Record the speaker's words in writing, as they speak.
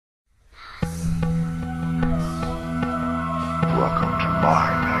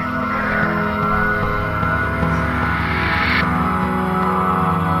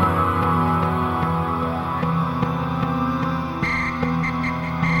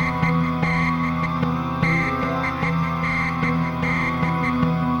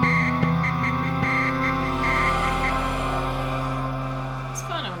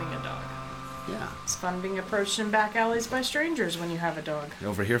approached in back alleys by strangers when you have a dog.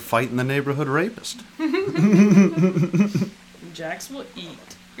 Over here fighting the neighborhood rapist. Jax will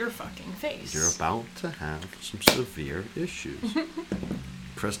eat your fucking face. You're about to have some severe issues.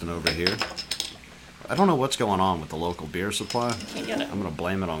 Kristen over here. I don't know what's going on with the local beer supply. Can't get it. I'm going to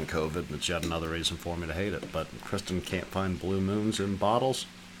blame it on COVID. It's yet another reason for me to hate it. But Kristen can't find Blue Moons in bottles.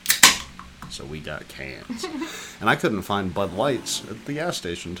 So we got cans. And I couldn't find Bud Lights at the gas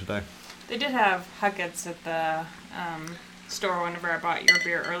station today. They did have Huckets at the store whenever I bought your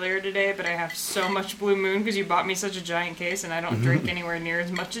beer earlier today, but I have so much Blue Moon because you bought me such a giant case and I don't drink anywhere near as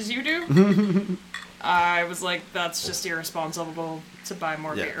much as you do. I was like, that's just irresponsible to buy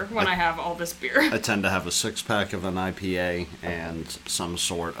more beer when I have all this beer. I tend to have a 6-pack of an IPA and some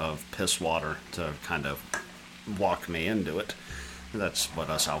sort of piss water to kind of walk me into it. That's what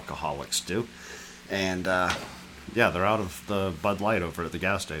us alcoholics do. And, they're out of the Bud Light over at the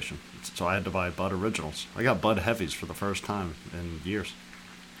gas station. So I had to buy Bud Originals. I got Bud Heavies for the first time in years.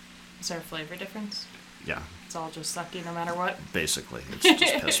 Is there a flavor difference? Yeah. It's all just sucky no matter what? Basically, it's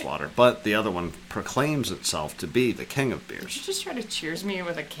just piss water. But the other one proclaims itself to be the king of beers. Did you just try to cheers me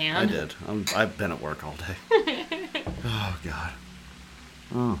with a can? I did. I've been at work all day. Oh, God.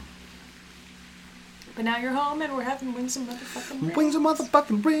 Oh. But now you're home and we're having wings and motherfucking rings. Wings and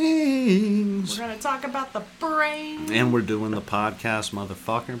motherfucking rings. We're going to talk about the brain. And we're doing the podcast,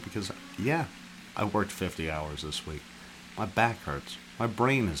 motherfucker, because, I worked 50 hours this week. My back hurts. My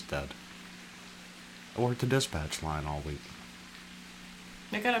brain is dead. I worked the dispatch line all week.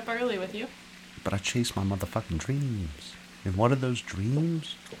 I got up early with you. But I chased my motherfucking dreams. And what are those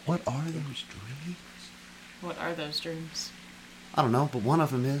dreams? What are those dreams? What are those dreams? I don't know, but one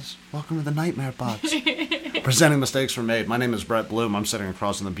of them is, welcome to the Nightmare Box. Presenting Mistakes Were Made. My name is Brett Bloom. I'm sitting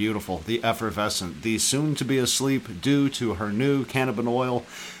across from the beautiful, the effervescent, the soon-to-be asleep due to her new cannabis oil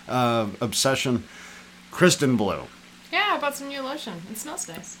obsession, Kristen Bloom. Yeah, I bought some new lotion. It smells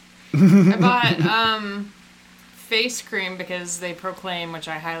nice. I bought face cream because they proclaim, which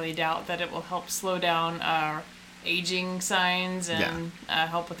I highly doubt, that it will help slow down aging signs and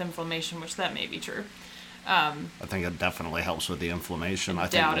help with inflammation, which that may be true. I think it definitely helps with the inflammation. I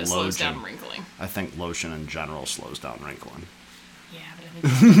doubt think it slows down wrinkling. I think lotion in general slows down wrinkling. Yeah, but I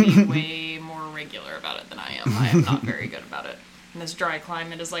think you have to be way more regular about it than I am. I am not very good about it. And this dry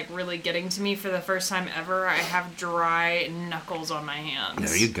climate is like really getting to me for the first time ever. I have dry knuckles on my hands.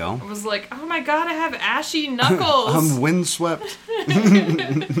 There you go. I was like, oh my god, I have ashy knuckles. I'm windswept.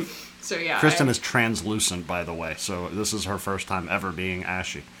 So yeah. Kristen is translucent, by the way, so this is her first time ever being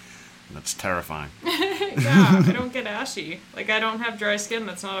ashy. That's terrifying. Yeah, I don't get ashy. Like, I don't have dry skin.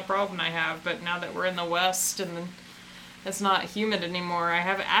 That's not a problem I have. But now that we're in the West and it's not humid anymore, I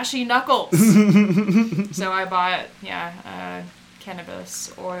have ashy knuckles. So I bought,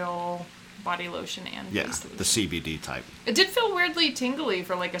 cannabis oil, body lotion, and face lotion. The CBD type. It did feel weirdly tingly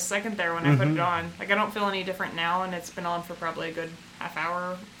for like a second there when I put it on. Like, I don't feel any different now, and it's been on for probably a good half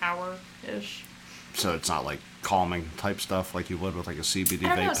hour-ish. So it's not like calming type stuff like you would with like a CBD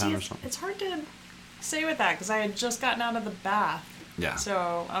vape pen or something? It's hard to say with that because I had just gotten out of the bath. Yeah.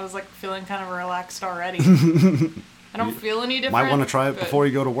 So I was like feeling kind of relaxed already. I don't feel any different. Might want to try it before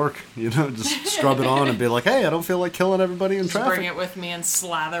you go to work. Just scrub it on and be like, hey, I don't feel like killing everybody in traffic. Bring it with me and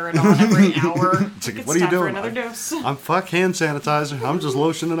slather it on every hour. It's like, what are you doing? For another dose. I'm fuck hand sanitizer. I'm just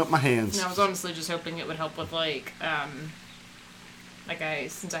lotioning up my hands. And I was honestly just hoping it would help with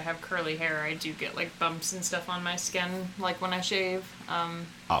since I have curly hair, I do get like bumps and stuff on my skin, like when I shave.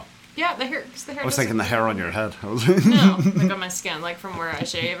 Yeah, the hair. Cause the hair I was thinking the hair on your head. No, like on my skin, like from where I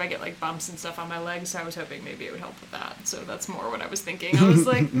shave, I get like bumps and stuff on my legs. So I was hoping maybe it would help with that. So that's more what I was thinking. I was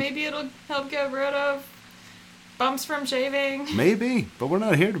like, maybe it'll help get rid of bumps from shaving. Maybe, but we're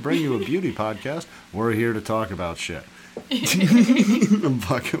not here to bring you a beauty podcast. We're here to talk about shit. I'm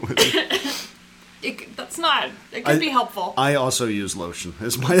fucking with you. It could be helpful. I also use lotion.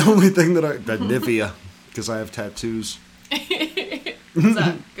 It's my only thing that Nivea, because I have tattoos. Is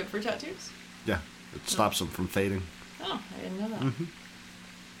that good for tattoos? Yeah, it stops them from fading. Oh, I didn't know that.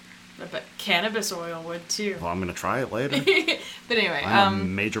 I bet cannabis oil would too. Well, I'm going to try it later. But anyway, I'm a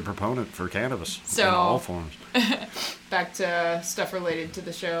major proponent for cannabis in all forms. Back to stuff related to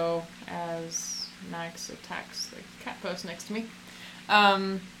the show as Max attacks the cat post next to me.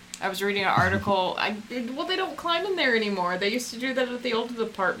 I was reading an article. They don't climb in there anymore. They used to do that at the old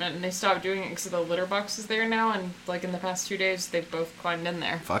apartment, and they stopped doing it because the litter box is there now. And like in the past 2 days, they've both climbed in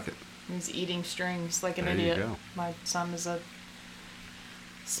there. Fuck it. He's eating strings like an there idiot. You go. My son is a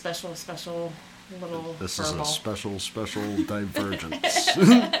special little This furball. is a special divergence.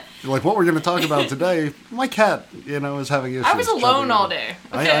 You're like, what we're going to talk about today? My cat, is having issues. I was alone jumping all in. day.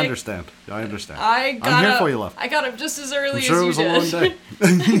 I Okay? understand. I'm I'm here for you, love. I got up just as early I'm as sure you it was did. a long day.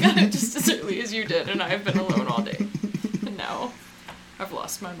 I got up just as early as you did, and I've been alone all day. And now I've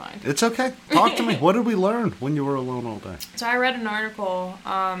lost my mind. It's okay. Talk to me. What did we learn when you were alone all day? So I read an article.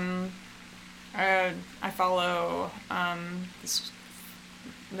 I follow this.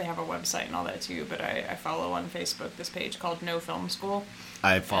 They have a website and all that too, but I follow on Facebook this page called No Film School.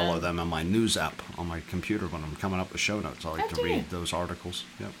 I follow them on my news app on my computer when I'm coming up with show notes. I like Oh, to do you? read those articles.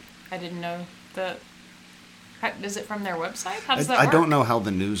 Yep. I didn't know that. Is it from their website? How does that I work? don't know how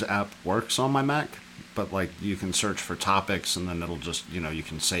the news app works on my Mac, but like you can search for topics and then it'll just, you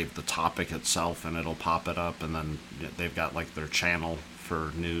can save the topic itself and it'll pop it up, and then they've got like their channel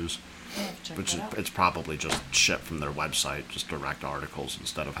for news, I'll have to check which that is out. it's probably just shit from their website, just direct articles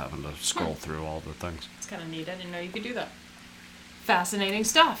instead of having to scroll through all the things. It's kind of neat. I didn't know you could do that. Fascinating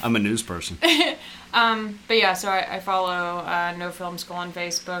stuff. I'm a news person. But yeah, so I follow No Film School on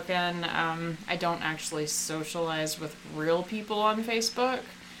Facebook, and I don't actually socialize with real people on Facebook.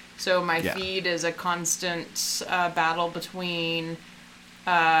 So my Yeah. feed is a constant battle between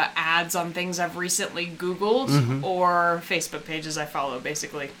ads on things I've recently Googled or Facebook pages I follow,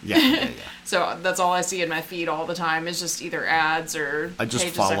 basically. Yeah. So that's all I see in my feed all the time is just either ads or I just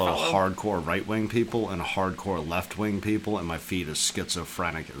pages follow hardcore right-wing people and hardcore left-wing people, and my feed is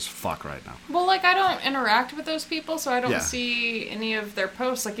schizophrenic as fuck right now. Well, like, I don't interact with those people, so I don't Yeah. see any of their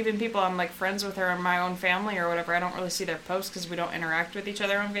posts. Like, even people I'm, like, friends with or in my own family or whatever, I don't really see their posts because we don't interact with each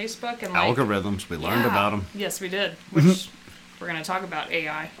other on Facebook. And, like, Algorithms, we learned about them. Yes, we did, which we're going to talk about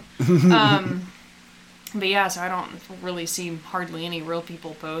AI. But yeah, so I don't really see hardly any real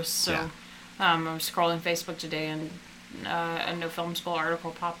people posts. So Yeah. I was scrolling Facebook today, and a No Film School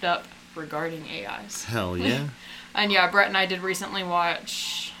article popped up regarding AIs. Hell yeah. And yeah, Brett and I did recently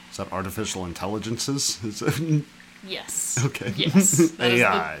watch... Is that artificial intelligences? Is it? Yes. Okay. Yes. That is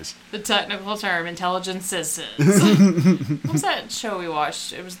AIs. the technical term, intelligences. What was that show we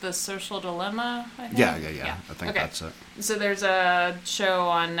watched? It was The Social Dilemma, I think? Yeah. I think Okay. that's it. So there's a show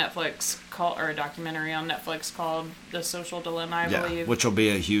on Netflix or a documentary on Netflix called The Social Dilemma, I believe. Which will be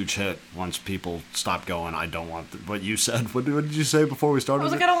a huge hit once people stop going, I don't want what you said. What did you say before we started? I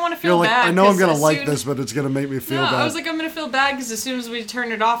was like, it? I don't want to You're feel like, bad. I know I'm 'cause going to as like soon- this, but it's going to make me feel No, bad. I was like, I'm going to feel bad because as soon as we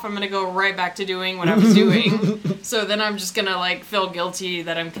turn it off, I'm going to go right back to doing what I was doing. So then I'm just going to, like, feel guilty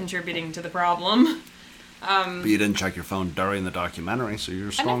that I'm contributing to the problem. But you didn't check your phone during the documentary, so you're a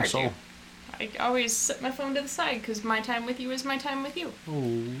I strong never soul. do. I always set my phone to the side because my time with you is my time with you.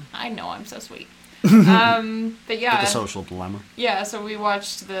 Oh. I know, I'm so sweet. But yeah. The social dilemma. Yeah, so we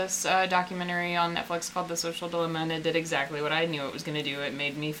watched this documentary on Netflix called The Social Dilemma, and it did exactly what I knew it was going to do. It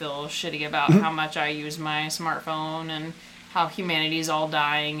made me feel shitty about how much I use my smartphone and how humanity's all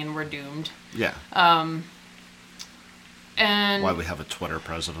dying and we're doomed. Yeah. And Why we have a Twitter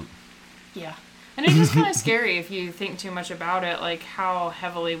president. yeah. And it's just kind of scary if you think too much about it, like how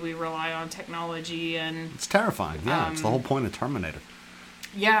heavily we rely on technology and It's terrifying. Yeah, it's the whole point of Terminator.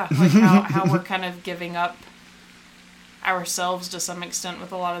 yeah, like how we're kind of giving up ourselves to some extent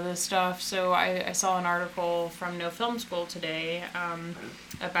with a lot of this stuff. So I saw an article from No Film School today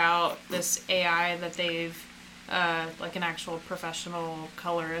about this AI that they've, like an actual professional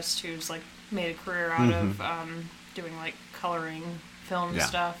colorist who's like made a career out of doing like coloring film Yeah.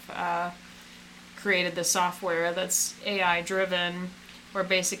 stuff, created the software that's AI driven, where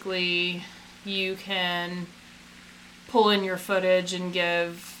basically you can pull in your footage and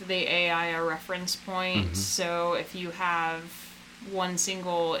give the AI a reference point. So if you have one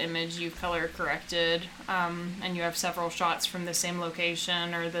single image you've color corrected, and you have several shots from the same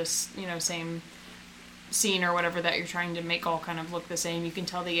location or this, same scene or whatever that you're trying to make all kind of look the same, you can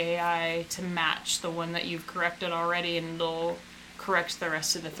tell the AI to match the one that you've corrected already, and it'll correct the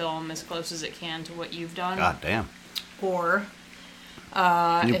rest of the film as close as it can to what you've done. God damn. Or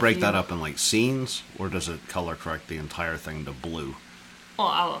Can you if break that up in like scenes, or does it color correct the entire thing to blue? Well,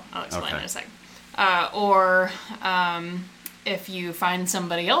 I'll explain Okay. in a second. Or if you find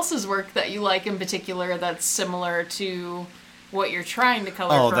somebody else's work that you like in particular that's similar to what you're trying to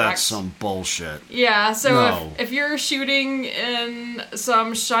color correct. That's some bullshit. Yeah, so No. if you're shooting in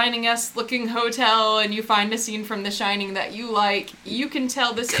some Shining-esque looking hotel and you find a scene from The Shining that you like, you can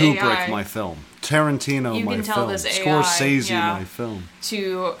tell this Kubrick, AI my film. Tarantino, You my can tell film. this AI, Scorsese, yeah. my film.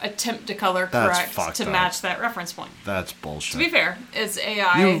 to attempt to color That's correct fucked to up. match that reference point. That's bullshit. To be fair, it's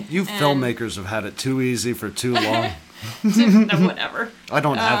AI. You and- filmmakers have had it too easy for too long. Whatever. I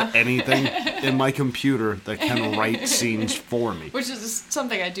don't have anything in my computer that can write scenes for me. Which is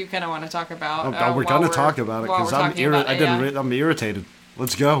something I do kind of want to talk about. We're going to talk about it because I'm irritated.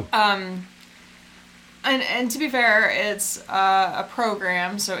 Let's go. And to be fair, it's a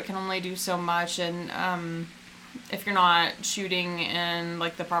program, so it can only do so much. And if you're not shooting in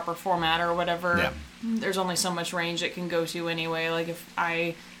like the proper format or whatever, there's only so much range it can go to anyway. Like if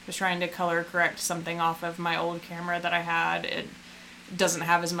I was trying to color correct something off of my old camera that I had, it doesn't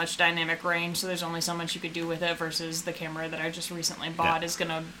have as much dynamic range, so there's only so much you could do with it, versus the camera that I just recently bought is going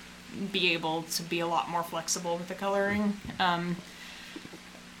to be able to be a lot more flexible with the coloring.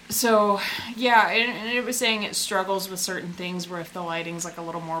 So, yeah, and it was saying it struggles with certain things where if the lighting's like a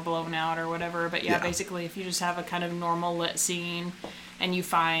little more blown out or whatever. But yeah, basically if you just have a kind of normal lit scene and you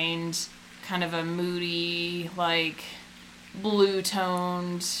find kind of a moody, like blue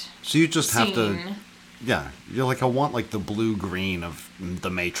toned So you just scene. have to, you're like, I want like the blue-green of The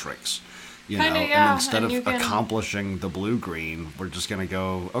Matrix. You know, and instead of accomplishing the blue-green, we're just going to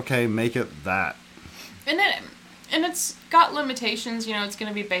go, okay, make it that. And it's got limitations, you know, it's going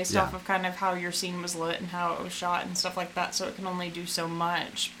to be based off of kind of how your scene was lit and how it was shot and stuff like that, so it can only do so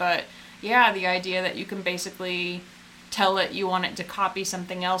much. But, yeah, the idea that you can basically tell it you want it to copy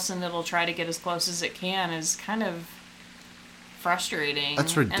something else and it'll try to get as close as it can is kind of frustrating.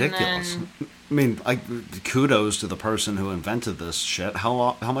 That's ridiculous. I mean, kudos to the person who invented this shit.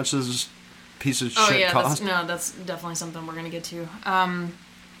 How much does this piece of shit cost? That's definitely something we're going to get to.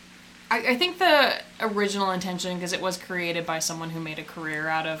 I think the original intention, because it was created by someone who made a career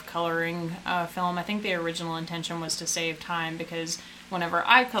out of coloring film, I think the original intention was to save time, because whenever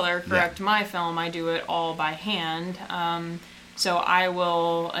I color correct my film, I do it all by hand. So I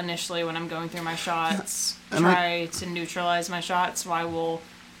will initially, when I'm going through my shots, try to neutralize my shots. So I will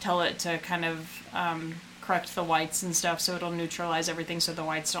tell it to kind of correct the whites and stuff, so it'll neutralize everything so the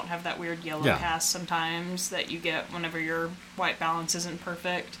whites don't have that weird yellow cast sometimes that you get whenever your white balance isn't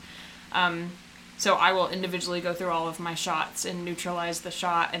perfect. So I will individually go through all of my shots and neutralize the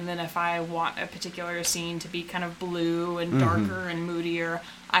shot, and then if I want a particular scene to be kind of blue and darker and moodier,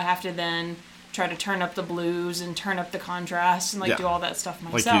 I have to then try to turn up the blues and turn up the contrast and do all that stuff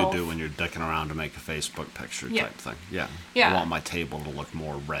myself. Like you do when you're dicking around to make a Facebook picture type thing. Yeah. I want my table to look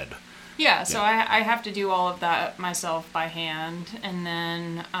more red. Yeah, so I have to do all of that myself by hand, and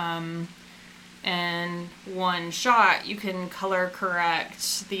then in one shot, you can color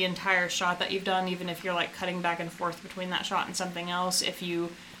correct the entire shot that you've done, even if you're like cutting back and forth between that shot and something else. If you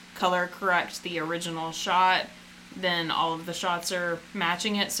color correct the original shot, then all of the shots are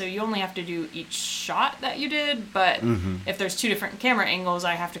matching it, so you only have to do each shot that you did, but if there's two different camera angles,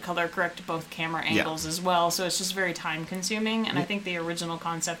 I have to color correct both camera angles as well, so it's just very time consuming. And I think the original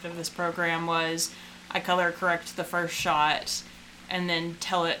concept of this program was I color correct the first shot and then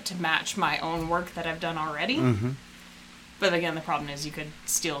tell it to match my own work that I've done already. But again, the problem is you could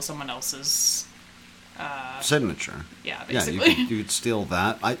steal someone else's signature. Yeah, basically. Yeah, you could steal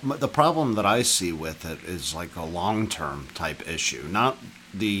that. The problem that I see with it is like a long-term type issue, not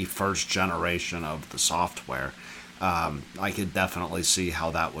the first generation of the software. I could definitely see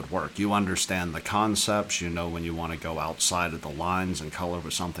how that would work. You understand the concepts, you know when you want to go outside of the lines and color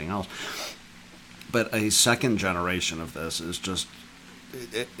with something else. But a second generation of this is just,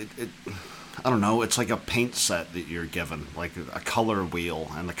 I don't know, it's like a paint set that you're given, like a color wheel,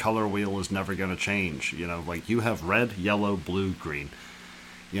 and the color wheel is never going to change. You know, like you have red, yellow, blue, green.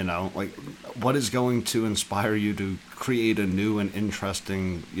 You know, like what is going to inspire you to create a new and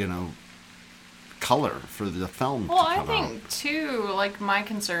interesting, you know, color for the film to come out? Well, I think, too, like, my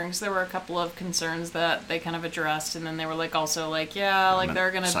concerns, there were a couple of concerns that they kind of addressed, and then they were, like, also, like,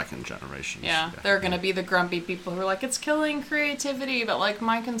 they're gonna... Second generation. They're gonna be the grumpy people who are like, it's killing creativity, but, like,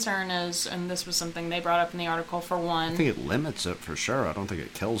 my concern is, and this was something they brought up in the article for one... I think it limits it, for sure. I don't think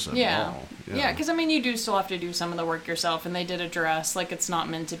it kills it at all. Yeah, because, I mean, you do still have to do some of the work yourself, and they did address, like, it's not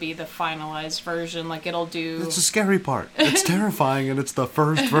meant to be the finalized version, like, it'll do... It's the scary part. It's terrifying, and it's the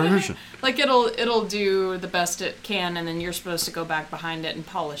first version. Like, it'll do the best it can, and then you're supposed to go back behind it and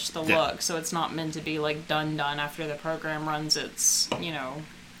polish the look, so it's not meant to be, like, done after the program runs its, you know,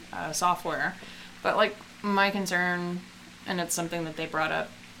 software. But, like, my concern, and it's something that they brought up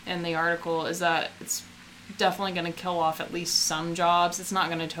in the article, is that it's definitely going to kill off at least some jobs. It's not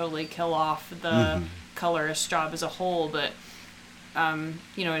going to totally kill off the colorist job as a whole, but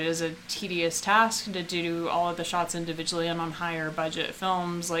you know, it is a tedious task to do all of the shots individually, and on higher budget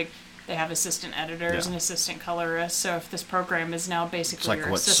films, like, they have assistant editors and assistant colorists, so if this program is now basically your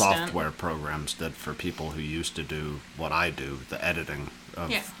assistant... It's like what software programs did for people who used to do what I do, the editing of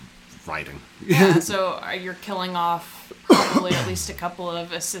writing. Yeah, so you're killing off probably at least a couple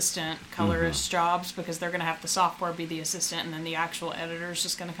of assistant colorist jobs because they're going to have the software be the assistant and then the actual editor is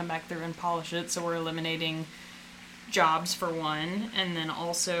just going to come back through and polish it. So we're eliminating jobs for one. And then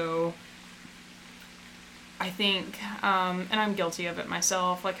also, I think, and I'm guilty of it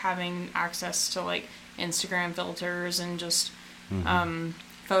myself, like having access to like Instagram filters and just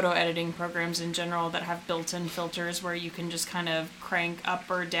photo editing programs in general that have built-in filters where you can just kind of crank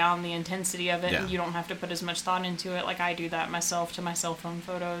up or down the intensity of it and you don't have to put as much thought into it. Like I do that myself to my cell phone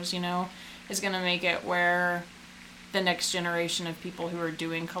photos, you know, is going to make it where the next generation of people who are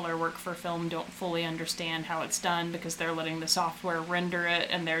doing color work for film don't fully understand how it's done because they're letting the software render it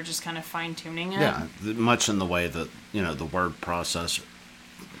and they're just kind of fine-tuning it. Yeah, much in the way that, you know, the word processor...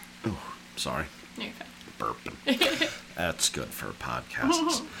 Oh, sorry. Okay. Burping. That's good for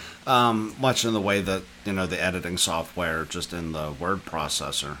podcasts. Much in the way that, you know, the editing software just in the word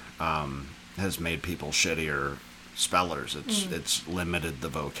processor has made people shittier spellers. It's limited the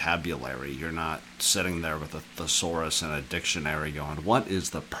vocabulary. You're not sitting there with a thesaurus and a dictionary going, what is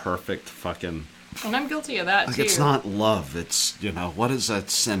the perfect fucking... And I'm guilty of that, like, too. It's not love. It's, you know, what is that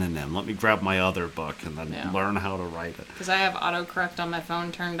synonym? Let me grab my other book and then learn how to write it. Because I have autocorrect on my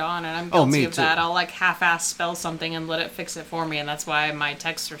phone turned on, and I'm guilty of that. I'll, like, half-ass spell something and let it fix it for me, and that's why my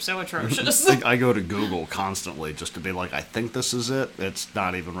texts are so atrocious. I go to Google constantly just to be like, I think this is it. It's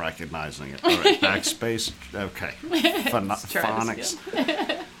not even recognizing it. All right, backspace. Okay. Phonics.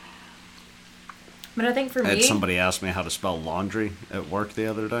 But I think for me... I had somebody ask me how to spell laundry at work the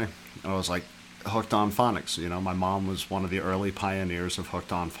other day. I was like, hooked on phonics. You know, my mom was one of the early pioneers of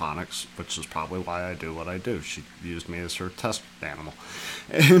hooked on phonics, which is probably why I do what I do. She used me as her test animal.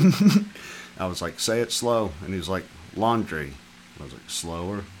 And I was like, say it slow. And he was like, laundry. I was like,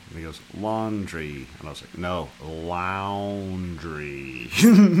 slower. And he goes, laundry. And I was like, no, loundry.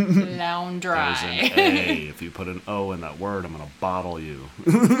 Loundry. There's an A. If you put an O in that word, I'm going to bottle you.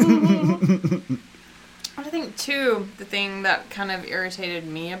 I think, too, the thing that kind of irritated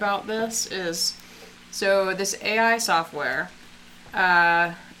me about this is, so this AI software,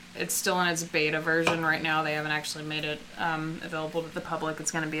 it's still in its beta version right now. They haven't actually made it available to the public.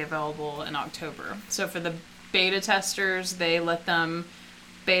 It's going to be available in October. So for the beta testers, they let them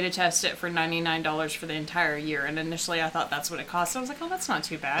beta test it for $99 for the entire year. And initially I thought that's what it cost. I was like, oh, that's not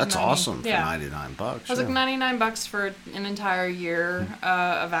too bad. That's awesome for $99. I was like, $99 for an entire year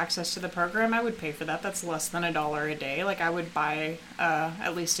of access to the program. I would pay for that. That's less than $1 a day. Like, I would buy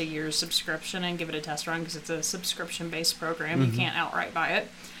at least a year's subscription and give it a test run because it's a subscription-based program. You can't outright buy it.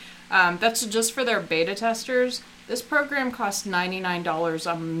 That's just for their beta testers. This program costs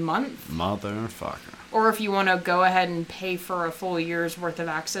 $99 a month. Motherfucker. Or if you want to go ahead and pay for a full year's worth of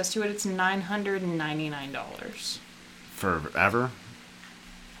access to it, it's $999. Forever?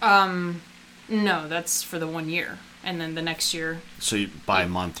 No, that's for the 1 year. And then the next year... So by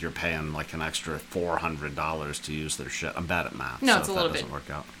month you're paying like an extra $400 to use their shit. I'm bad at math. No, so it's a if little that bit. doesn't work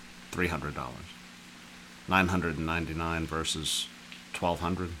out. $300. $999 versus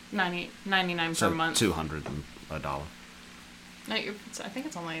 $1,200. $99 So per month. $200 a dollar. No, I think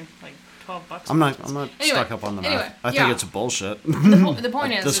it's only like $12. I'm not Anyway, stuck up on the math. I think it's bullshit. The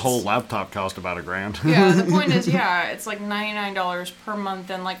point is... This whole laptop cost about $1,000. Yeah, the point is, it's like $99 per month,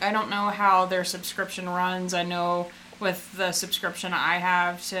 and like I don't know how their subscription runs. I know with the subscription I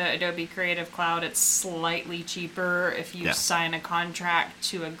have to Adobe Creative Cloud, it's slightly cheaper if you sign a contract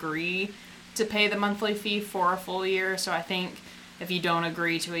to agree to pay the monthly fee for a full year. So I think if you don't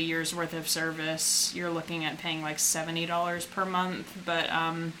agree to a year's worth of service, you're looking at paying like $70 per month. But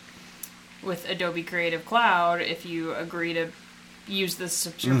with Adobe Creative Cloud, if you agree to use this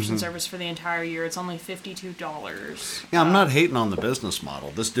subscription service for the entire year, it's only $52. Yeah, I'm not hating on the business model.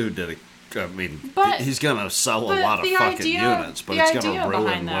 This dude did I mean, he's going to sell a lot of fucking units, but it's going to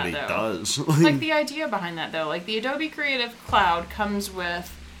ruin what he does. Like, the idea behind that, though, like, the Adobe Creative Cloud comes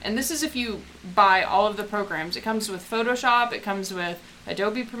with, and this is if you buy all of the programs, it comes with Photoshop, it comes with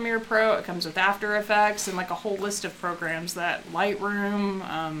Adobe Premiere Pro, it comes with After Effects, and, like, a whole list of programs that Lightroom,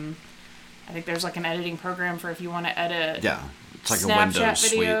 I think there's, like, an editing program for if you want to edit it's like Snapchat a Windows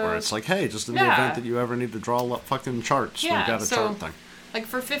suite videos. where it's like, hey, just in the event that you ever need to draw fucking charts, we've got a chart thing. Like,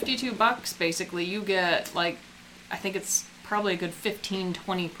 for $52, basically, you get, like, I think it's probably a good 15,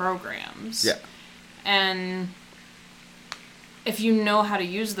 20 programs. Yeah. And if you know how to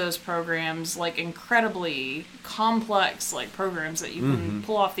use those programs, like, incredibly complex, like, programs that you can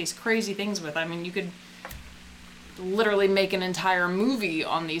pull off these crazy things with. I mean, you could literally make an entire movie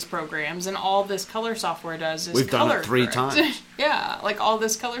on these programs, and all this color software does is We've color done it 3 correct. times. Yeah, like, all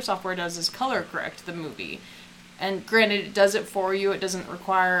this color software does is color correct the movie. And granted, it does it for you. It doesn't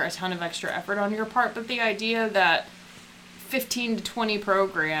require a ton of extra effort on your part. But the idea that 15 to 20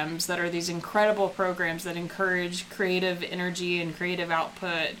 programs that are these incredible programs that encourage creative energy and creative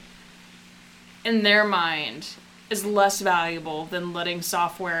output, in their mind, is less valuable than letting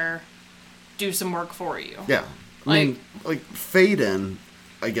software do some work for you. Yeah. I mean, like, Fade-In,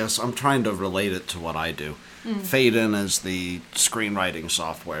 I guess I'm trying to relate it to what I do. Fade-In is the screenwriting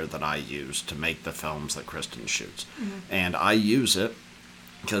software that I use to make the films that Kristen shoots. And I use it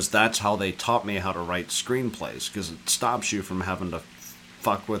because that's how they taught me how to write screenplays, because it stops you from having to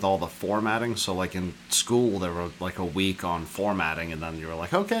fuck with all the formatting. So, like, in school, there were, like, a week on formatting, and then you were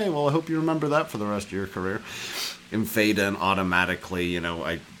like, okay, well, I hope you remember that for the rest of your career. In Fade-In, automatically, you know,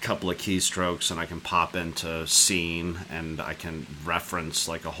 a couple of keystrokes, and I can pop into scene, and I can reference,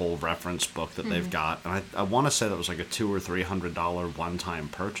 like, a whole reference book that they've got. And I want to say that was like a $200 or $300 one-time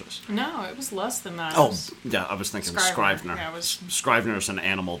purchase. No, it was less than that. Oh, yeah, I was thinking Scrivener. Yeah, it was... Scrivener is an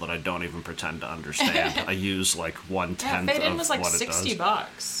animal that I don't even pretend to understand. I use, like, 1/10 of what it does. Fade-In was like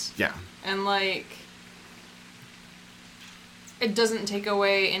 $60. Yeah. And, like, it doesn't take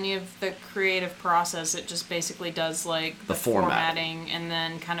away any of the creative process. It just basically does, like, the formatting and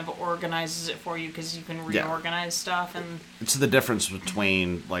then kind of organizes it for you, because you can reorganize stuff. And it's the difference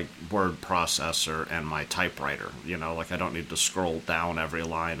between, like, word processor and my typewriter. You know, like, I don't need to scroll down every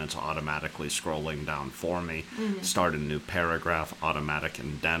line. It's automatically scrolling down for me. Start a new paragraph, automatic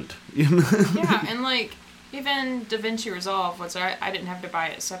indent. Yeah, and, like, even DaVinci Resolve, which I didn't have to buy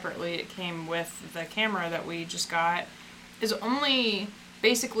it separately. It came with the camera that we just got. Is only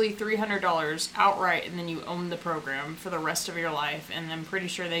basically $300 outright, and then you own the program for the rest of your life, and I'm pretty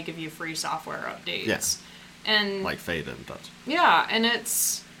sure they give you free software updates. Yes. And like Fade-In does. Yeah, and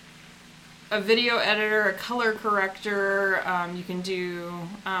it's a video editor, a color corrector, you can do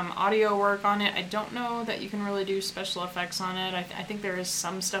audio work on it. I don't know that you can really do special effects on it. I think there is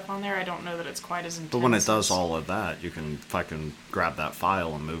some stuff on there. I don't know that it's quite as intense. But when it does all of that, you can fucking grab that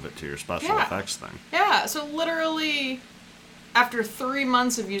file and move it to your special effects thing. Yeah, so literally... After 3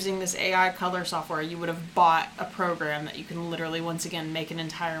 months of using this AI color software, you would have bought a program that you can literally, once again, make an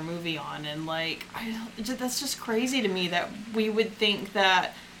entire movie on. And, like, that's just crazy to me that we would think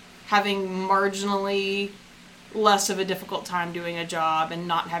that having marginally less of a difficult time doing a job and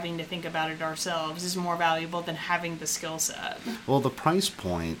not having to think about it ourselves is more valuable than having the skill set. Well, the price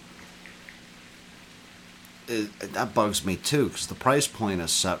point... that bugs me too, because the price point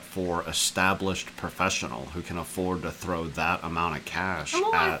is set for established professional who can afford to throw that amount of cash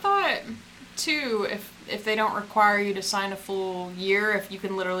well, at... I thought too, if they don't require you to sign a full year, if you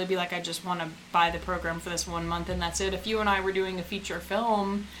can literally be like, I just want to buy the program for this 1 month and that's it. If you and I were doing a feature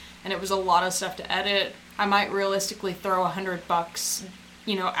film and it was a lot of stuff to edit, I might realistically throw $100,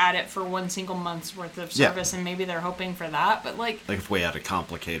 you know, at it for 1 single month's worth of service, and maybe they're hoping for that, but like if we had a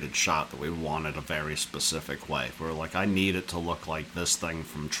complicated shot that we wanted a very specific way, we're like, I need it to look like this thing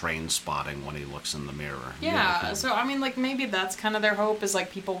from Train Spotting when he looks in the mirror. Yeah, you know? So I mean, like, maybe that's kind of their hope, is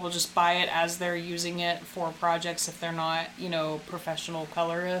like people will just buy it as they're using it for projects if they're not, you know, professional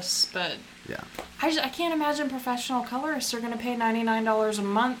colorists. But yeah, I can't imagine professional colorists are going to pay $99 a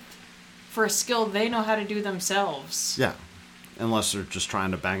month for a skill they know how to do themselves. Yeah. Unless they're just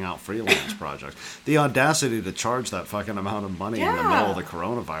trying to bang out freelance projects. The audacity to charge that fucking amount of money in the middle of the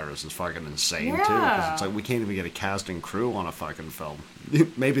coronavirus is fucking insane, too. Because it's like, we can't even get a casting crew on a fucking film.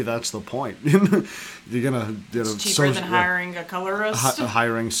 Maybe that's the point. You're gonna, you know... It's cheaper than hiring a colorist.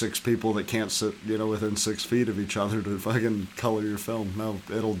 Hiring 6 people that can't sit, you know, within 6 feet of each other to fucking color your film. No,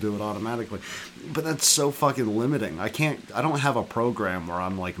 it'll do it automatically. But that's so fucking limiting. I don't have a program where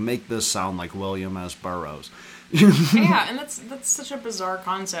I'm like, make this sound like William S. Burroughs. Yeah, and that's such a bizarre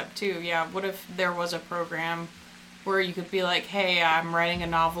concept too. Yeah, what if there was a program where you could be like, hey, I'm writing a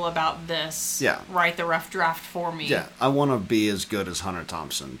novel about this. Yeah. Write the rough draft for me. Yeah, I want to be as good as Hunter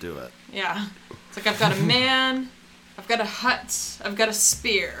Thompson. Do it. Yeah. It's like, I've got a man, I've got a hut, I've got a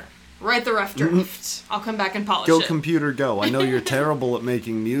spear. Write the rough draft. I'll come back and polish it. Go, computer, go. I know you're terrible at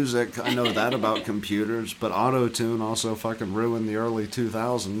making music. I know that about computers, but auto-tune also fucking ruined the early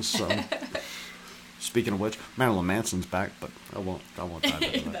 2000s, so... Speaking of which, Marilyn Manson's back, but I won't dive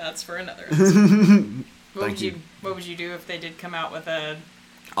into that. That's for another episode. What would you do if they did come out with a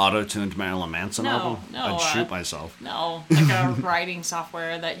auto-tuned Marilyn Manson album? No, I'd shoot myself. No, like a writing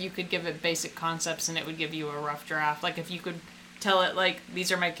software that you could give it basic concepts and it would give you a rough draft. Like if you could tell it, like,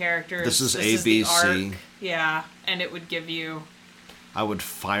 these are my characters. This is ABC. The arc. ABC. Yeah, and it would give you... I would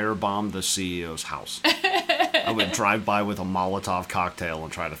firebomb the CEO's house. I would drive by with a Molotov cocktail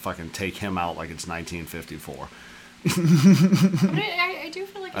and try to fucking take him out like it's 1954. I do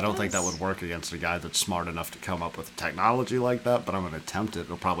feel like I don't think that would work against a guy that's smart enough to come up with technology like that, but I'm going to attempt it.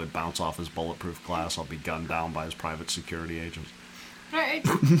 It'll probably bounce off his bulletproof glass. I'll be gunned down by his private security agents.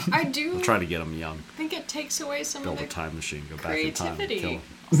 I do I'll try to get him young. think it takes away some Build of a the time machine, go back in time and creativity. kill him.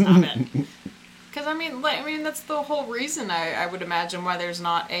 Stop it. Because I mean, that's the whole reason I would imagine why there's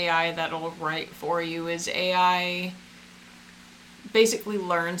not AI that'll write for you. Is AI basically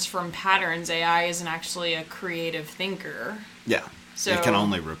learns from patterns. AI isn't actually a creative thinker. Yeah. So, it can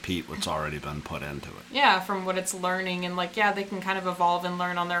only repeat what's already been put into it. Yeah, from what it's learning, and like, yeah, they can kind of evolve and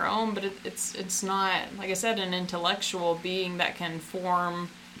learn on their own, but it's not, like I said, an intellectual being that can form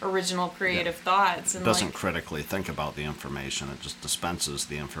original creative thoughts. And It doesn't critically think about the information. It just dispenses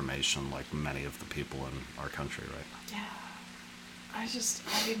the information like many of the people in our country, right? Yeah. I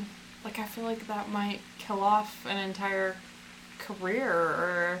feel like that might kill off an entire career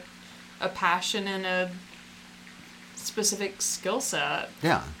or a passion and a specific skill set.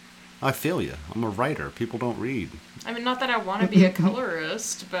 Yeah. I feel you. I'm a writer. People don't read. I mean, not that I want to be a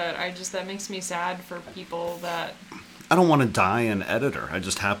colorist, but that makes me sad for people that... I don't want to die an editor. I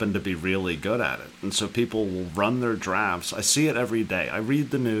just happen to be really good at it. And so people will run their drafts. I see it every day. I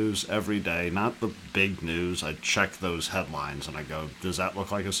read the news every day, not the big news. I check those headlines and I go, does that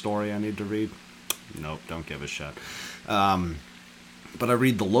look like a story I need to read? Nope, don't give a shit. But I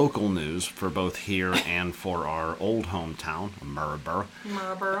read the local news for both here and for our old hometown, Marlborough.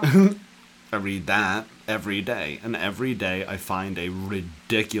 I read that every day, and every day I find a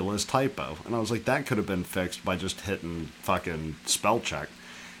ridiculous typo. And I was like, that could have been fixed by just hitting fucking spell check.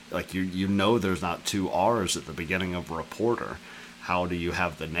 Like, you know there's not two R's at the beginning of reporter. How do you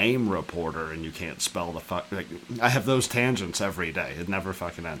have the name reporter and you can't spell the fuck... Like, I have those tangents every day. It never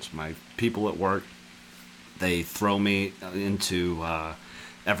fucking ends. My people at work... They throw me into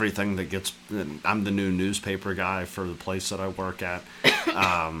everything that gets... I'm the new newspaper guy for the place that I work at.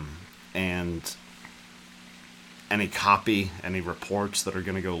 And any copy, any reports that are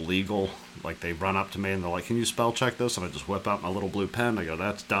going to go legal, like they run up to me and they're like, can you spell check this? And I just whip out my little blue pen. I go,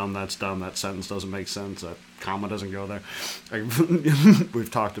 that's dumb, that sentence doesn't make sense, that comma doesn't go there. We've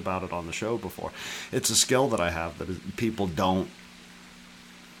talked about it on the show before. It's a skill that I have that people don't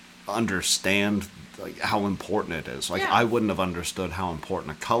understand, like, how important it is. Like, yeah. I wouldn't have understood how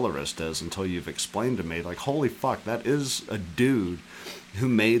important a colorist is until you've explained to me, like, holy fuck, that is a dude who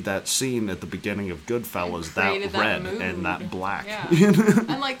made that scene at the beginning of Goodfellas that red and that black. Yeah.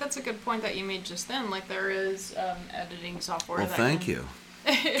 And, like, that's a good point that you made just then. Like, there is editing software well, that thank you.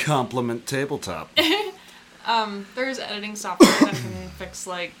 Compliment tabletop. There's editing software that can fix,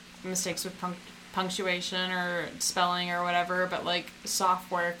 like, mistakes with punctuation or spelling or whatever, but like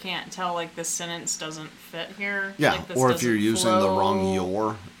software can't tell like this sentence doesn't fit here. Yeah, like, this or if you're using the flow. wrong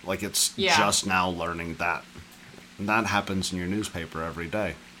your, like it's just now learning that. And that happens in your newspaper every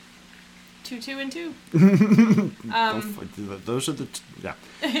day. 2 and 2. Those are the yeah.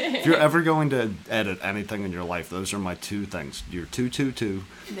 If you're ever going to edit anything in your life, those are my two things. Your 2.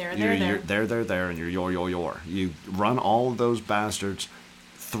 There, and your your. You run all of those bastards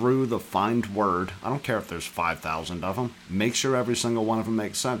through the find word. I don't care if there's 5,000 of them. Make sure every single one of them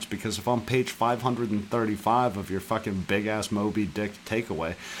makes sense, because if on page 535 of your fucking big-ass Moby Dick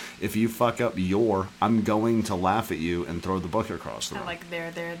takeaway, if you fuck up your, I'm going to laugh at you and throw the book across the room. I like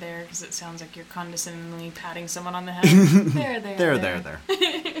there, because it sounds like you're condescendingly patting someone on the head. There.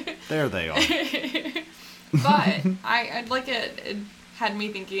 There they are. But I'd like it had me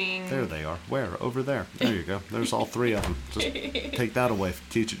thinking... There they are. Where? Over there. There you go. There's all three of them. Just take that away.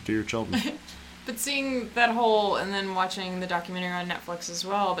 Teach it to your children. But seeing that whole... And then watching the documentary on Netflix as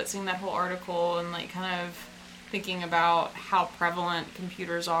well, but seeing that whole article and like kind of thinking about how prevalent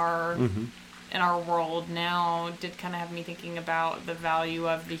computers are in our world now did kind of have me thinking about the value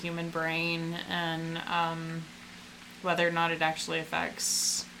of the human brain and whether or not it actually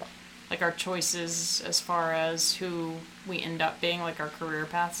affects... like our choices as far as who we end up being, like our career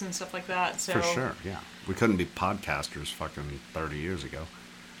paths and stuff like that. So for sure, yeah. We couldn't be podcasters fucking 30 years ago.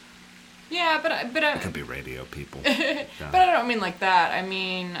 Yeah, but we could be radio people. Yeah. But I don't mean like that. I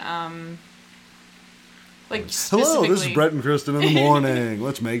mean, like hello, this is Brett and Kristen in the morning.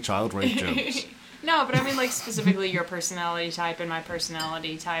 Let's make child rape jokes. No, but I mean like specifically your personality type and my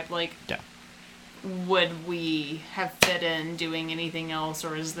personality type. Like, yeah. Would we have fit in doing anything else,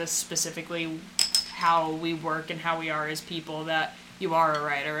 or is this specifically how we work and how we are as people, that you are a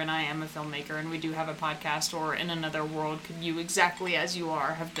writer and I am a filmmaker and we do have a podcast, or in another world could you exactly as you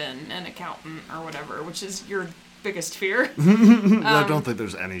are have been an accountant or whatever, which is your biggest fear? I don't think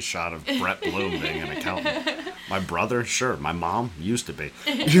there's any shot of Brett Bloom being an accountant. My brother, sure. My mom used to be.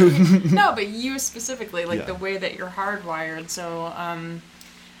 No, but you specifically, like Yeah. the way that you're hardwired. So,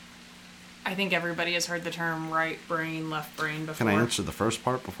 I think everybody has heard the term right brain, left brain before. Can I answer the first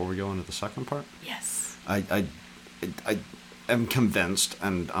part before we go into the second part? Yes. I am convinced,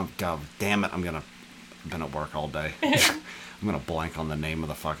 and God damn it, I've been at work all day. I'm gonna blank on the name of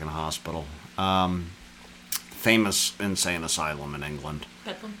the fucking hospital. Famous insane asylum in England.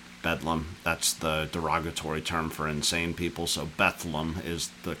 Bedlam. Bedlam. That's the derogatory term for insane people. So Bethlehem is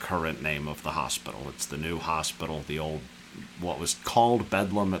the current name of the hospital. It's the new hospital. The old, what was called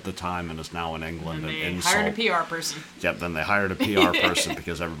Bedlam at the time and is now in England. And they an hired a insult. PR person. Yep. Then they hired a PR person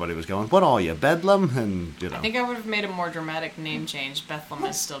because everybody was going, "What are you, Bedlam?" And you know. I think I would have made a more dramatic name change. Bethlehem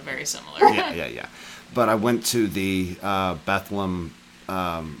is still very similar. Yeah. But I went to the Bethlehem.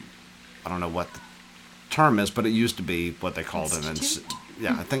 I don't know what the term is, but it used to be what they called Institute?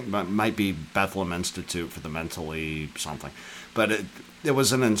 I think it might be Bethlehem Institute for the Mentally something, but it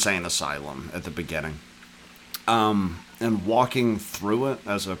was an insane asylum at the beginning. And walking through it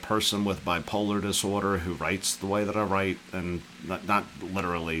as a person with bipolar disorder who writes the way that I write, and not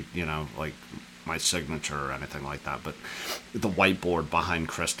literally, like my signature or anything like that, but the whiteboard behind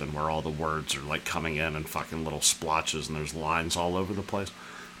Kristen where all the words are like coming in and fucking little splotches and there's lines all over the place.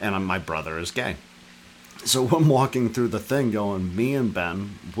 And my brother is gay. So I'm walking through the thing going, me and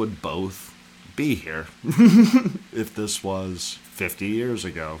Ben would both be here if this was 50 years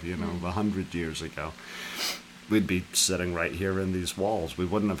ago, 100 years ago. We'd be sitting right here in these walls. We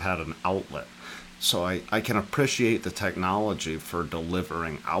wouldn't have had an outlet. So I can appreciate the technology for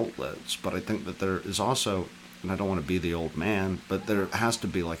delivering outlets, but I think that there is also, and I don't want to be the old man, but there has to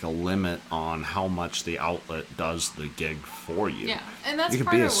be like a limit on how much the outlet does the gig for you. Yeah, and that's you could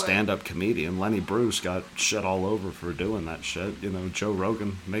part be of a stand-up comedian. Lenny Bruce got shit all over for doing that shit. Joe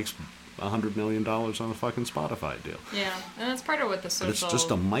Rogan makes $100 million on a fucking Spotify deal. Yeah, and that's part of what the But social... it's just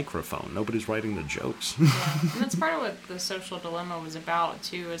a microphone. Nobody's writing the jokes. Yeah, and that's part of what the social dilemma was about,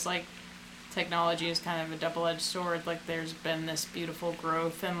 too, is like technology is kind of a double-edged sword. Like, there's been this beautiful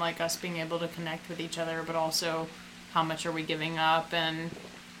growth and, like, us being able to connect with each other, but also how much are we giving up, and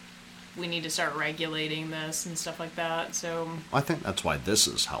we need to start regulating this and stuff like that, so... I think that's why this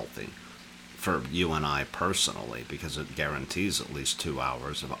is healthy for you and I personally, because it guarantees at least 2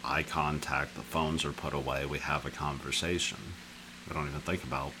 hours of eye contact, the phones are put away, we have a conversation. We don't even think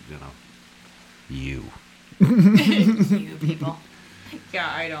about, you. You people.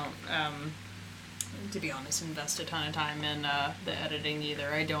 Yeah, I don't, to be honest, invest a ton of time in the editing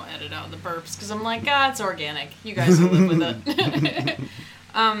either. I don't edit out the burps because I'm like, it's organic. You guys will live with it.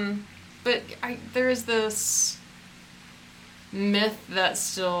 But there is this myth that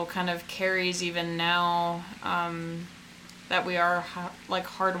still kind of carries even now, that we are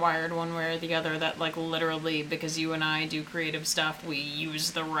hardwired one way or the other, that like literally because you and I do creative stuff, we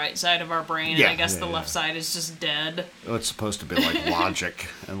use the right side of our brain, and I guess the left side is just dead. Oh, it's supposed to be like logic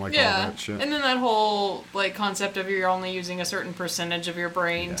and like all that shit. And then that whole like concept of you're only using a certain percentage of your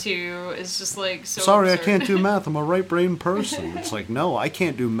brain too is just like so Sorry, absurd. I can't do math. I'm a right brain person. It's like, no, I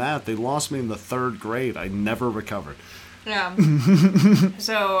can't do math. They lost me in the 3rd grade. I never recovered. Yeah.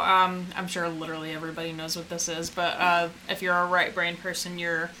 So, I'm sure literally everybody knows what this is, but if you're a right brain person,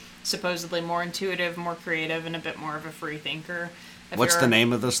 you're supposedly more intuitive, more creative, and a bit more of a free thinker. What's the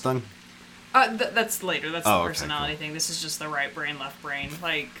name of this thing? That's later. That's the okay, personality cool. thing. This is just the right brain, left brain,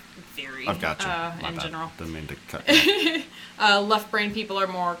 like, theory. I've got you. In general. Didn't mean to cut you. Left brain people are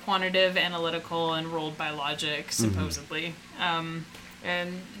more quantitative, analytical, and ruled by logic, supposedly.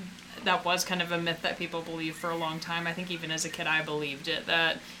 And that was kind of a myth that people believed for a long time. I think even as a kid I believed it,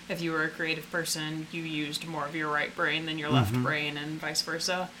 that if you were a creative person, you used more of your right brain than your left brain, and vice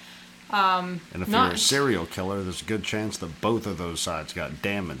versa. And if you're a serial killer, there's a good chance that both of those sides got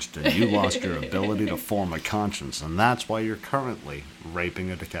damaged and you lost your ability to form a conscience, and that's why you're currently raping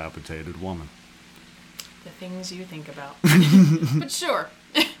a decapitated woman. The things you think about. But sure.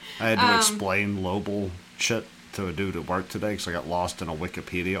 I had to explain Lobel shit to a dude at work today because I got lost in a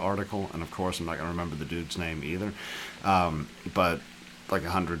Wikipedia article, and of course I'm not going to remember the dude's name either. But like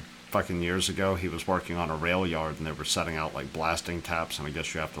 100 fucking years ago, he was working on a rail yard and they were setting out like blasting taps, and I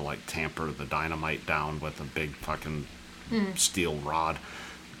guess you have to like tamper the dynamite down with a big fucking steel rod.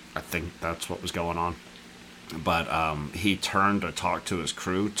 I think that's what was going on. But he turned to talk to his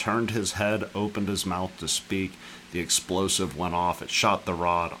crew, turned his head, opened his mouth to speak. The explosive went off. It shot the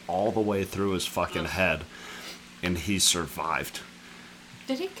rod all the way through his fucking head. And he survived.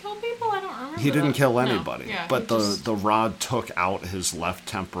 Did he kill people? I don't remember. He didn't that. kill No. anybody, Yeah, but he the just- the rod took out his left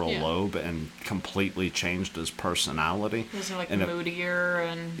temporal Yeah. lobe and completely changed his personality. He was like and moodier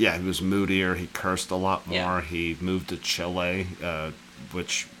and Yeah, he was moodier. He cursed a lot more. Yeah. He moved to Chile,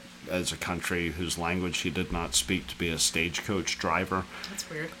 which is a country whose language he did not speak, to be a stagecoach driver. That's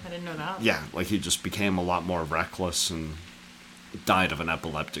weird. I didn't know that. Yeah, like he just became a lot more reckless and died of an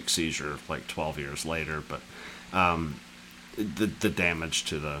epileptic seizure like 12 years later. But the damage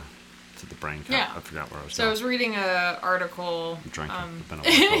to the brain. Yeah. I forgot where I was. So I was reading an article. I'm drinking. I've been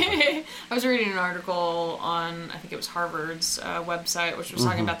away I was reading an article on, I think it was Harvard's website, which was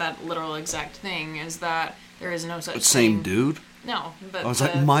talking about that literal exact thing, is that there is no such thing. Same dude? No, but I was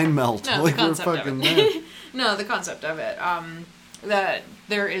like, mind melt. No, like the we're concept of fucking it. there. No, the concept of it. That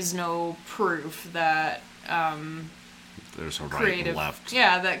there is no proof that There's a right creative, and left.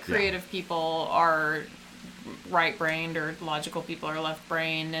 yeah, that creative people are right-brained or logical people are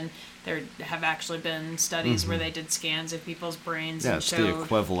left-brained, and there have actually been studies where they did scans of people's brains Yeah, and it's showed. the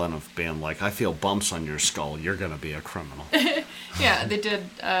equivalent of being like, I feel bumps on your skull, you're going to be a criminal. Yeah, they did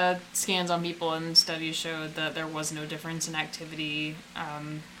scans on people, and studies showed that there was no difference in activity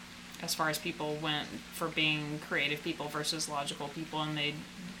as far as people went for being creative people versus logical people, and they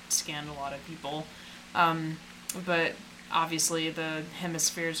scanned a lot of people. But obviously the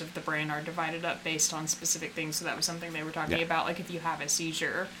hemispheres of the brain are divided up based on specific things, so that was something they were talking Yeah. about. Like if you have a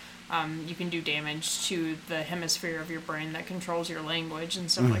seizure, you can do damage to the hemisphere of your brain that controls your language and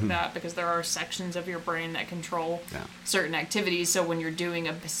stuff like that, because there are sections of your brain that control Yeah. certain activities. So when you're doing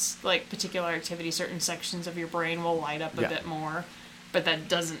a particular activity, certain sections of your brain will light up a Yeah. bit more, but that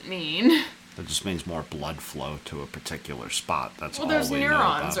doesn't mean That just means more blood flow to a particular spot. That's well, all those we know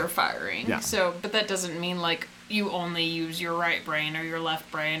neurons about are it. firing. Yeah. So, but that doesn't mean like you only use your right brain or your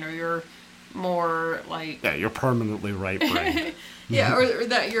left brain, or you're more like Yeah, you're permanently right-brained. yeah, or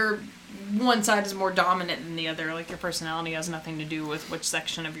that your one side is more dominant than the other. Like your personality has nothing to do with which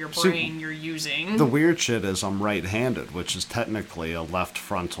section of your See, brain you're using. The weird shit is I'm right-handed, which is technically a left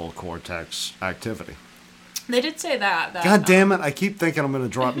frontal cortex activity. They did say that. God damn it! I keep thinking I'm going to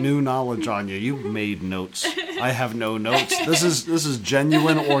drop new knowledge on you. You made notes. I have no notes. This is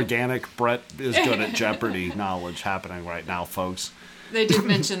genuine, organic. Brett is good at Jeopardy knowledge happening right now, folks. They did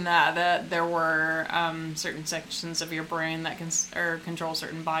mention that there were certain sections of your brain that control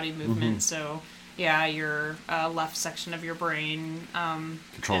certain body movements. So yeah, your left section of your brain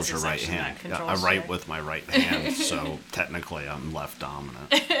Controls is a your right section hand. that Yeah, I controls write your- with my right hand, so technically I'm left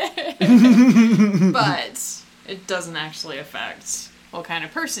dominant. but it doesn't actually affect what kind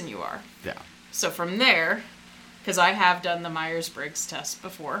of person you are. Yeah. So from there, because I have done the Myers-Briggs test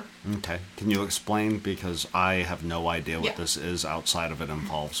before. Okay. Can you explain? Because I have no idea what Yeah. this is outside of it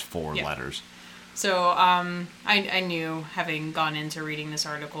involves four Yeah. letters. So I knew, having gone into reading this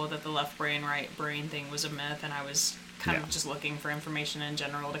article, that the left brain, right brain thing was a myth, and I was kind Yeah. of just looking for information in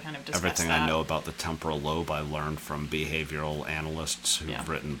general to kind of discuss Everything that. I know about the temporal lobe I learned from behavioral analysts who've Yeah.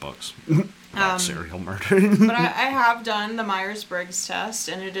 written books about serial murder. But I have done the Myers-Briggs test,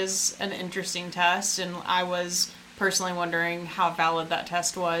 and it is an interesting test, and I was personally wondering how valid that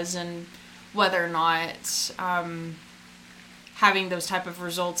test was, and whether or not having those type of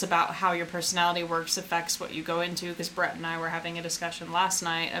results about how your personality works affects what you go into, because Brett and I were having a discussion last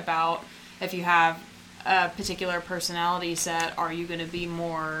night about if you have a particular personality set, are you going to be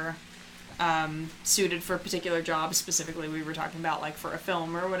more suited for particular jobs? Specifically, we were talking about like for a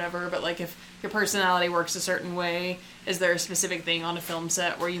film or whatever, but like if your personality works a certain way, is there a specific thing on a film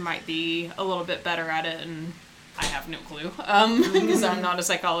set where you might be a little bit better at it? And I have no clue, because I'm not a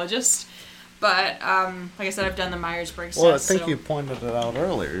psychologist. But like I said, I've done the Myers-Briggs Well, I test. think so- you pointed it out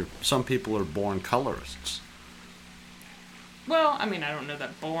earlier. Some people are born colorists. Well, I mean, I don't know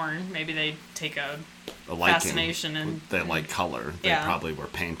that born. Maybe they take a A liking. fascination and They like color. They Yeah. probably were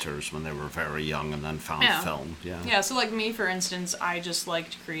painters when they were very young and then found Yeah. film. Yeah. Yeah, so like me, for instance, I just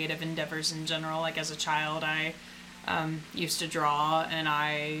liked creative endeavors in general. Like as a child, I used to draw, and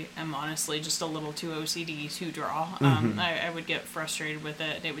I am honestly just a little too OCD to draw. I would get frustrated with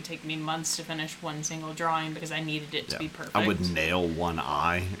it. It would take me months to finish one single drawing because I needed it to be perfect. I would nail one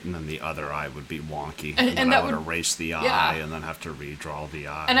eye, and then the other eye would be wonky. And then I that would would- erase the eye, yeah. and then have to redraw the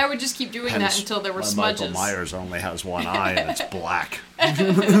eye. And I would just keep doing that Hence until there were why smudges. Michael Myers only has one eye, and it's black.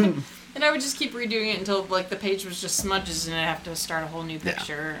 And I would just keep redoing it until like the page was just smudges, and I'd have to start a whole new Yeah.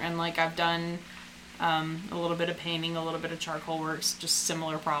 picture. And like I've done a little bit of painting, a little bit of charcoal works, just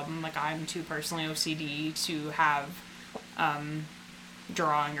similar problem. Like I'm too personally OCD to have,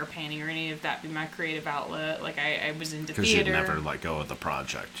 drawing or painting or any of that be my creative outlet. Like, I was into Because theater. you'd never let go of the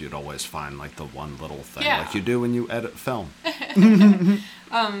project. You'd always find, like, the one little thing, Yeah. like you do when you edit film. And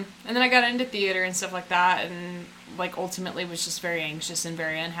then I got into theater and stuff like that, and, like, ultimately was just very anxious and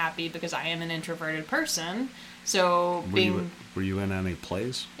very unhappy because I am an introverted person. So Were you in any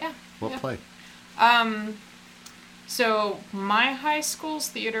plays? Yeah. What yeah. play? So my high school's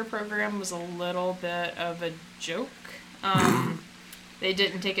theater program was a little bit of a joke. They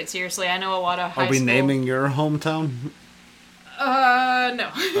didn't take it seriously. I know a lot of high Are we school... naming your hometown?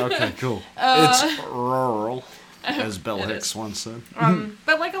 No. Okay, cool. It's rural, as Bill It Hicks is. once said.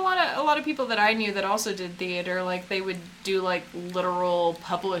 But like a lot of people that I knew that also did theater, like they would do like literal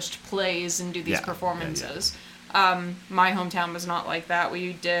published plays and do these Yeah, performances. My hometown was not like that.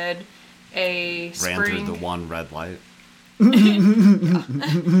 We did a Ran spring... through the one red light. No,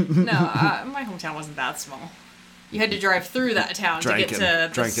 my hometown wasn't that small. You had to drive through that town to get to the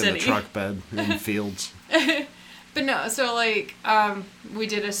drank city. in the truck bed in fields. But no, so like we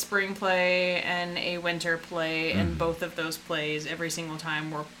did a spring play and a winter play, and both of those plays every single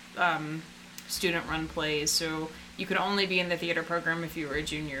time were student-run plays. So you could only be in the theater program if you were a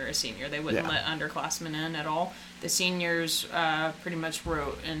junior or a senior. They wouldn't let underclassmen in at all. The seniors pretty much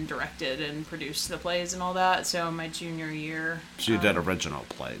wrote and directed and produced the plays and all that. So my junior year... So you did original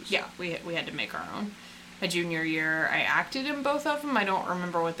plays. Yeah, we had to make our own. My junior year, I acted in both of them. I don't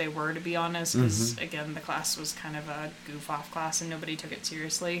remember what they were, to be honest, because, again, the class was kind of a goof-off class and nobody took it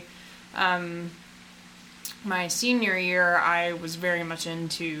seriously. My senior year, I was very much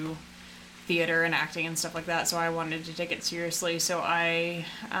into theater and acting and stuff like that, so I wanted to take it seriously. So I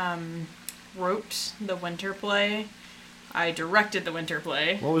wrote the winter play. I directed the winter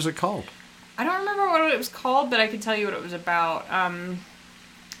play. What was it called? I don't remember what it was called, but I could tell you what it was about.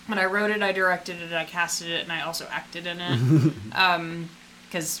 When I wrote it, I directed it, I casted it, and I also acted in it.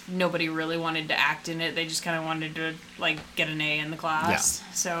 Because nobody really wanted to act in it. They just kind of wanted to, like, get an A in the class.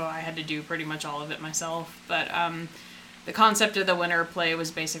 Yeah. So I had to do pretty much all of it myself. But the concept of the winter play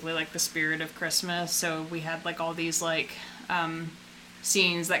was basically, like, the spirit of Christmas. So we had, like, all these, like,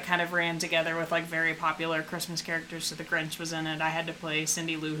 scenes that kind of ran together with, like, very popular Christmas characters. So the Grinch was in it. I had to play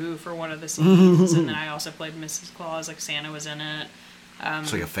Cindy Lou Who for one of the scenes. And then I also played Mrs. Claus, like, Santa was in it.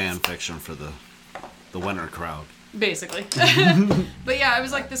 It's like a fan fiction for the winter crowd. Basically. But yeah, it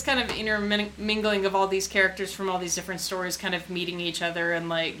was like this kind of intermingling of all these characters from all these different stories kind of meeting each other and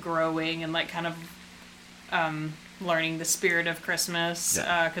like growing and like kind of learning the spirit of Christmas.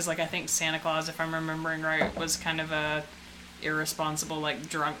 Because like I think Santa Claus, if I'm remembering right, was kind of a irresponsible like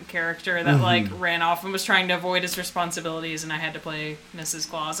drunk character that like ran off and was trying to avoid his responsibilities, and I had to play Mrs.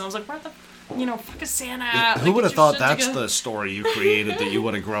 Claus. And I was like, where the fuck is Santa at? Who would have thought that's together. the story you created that you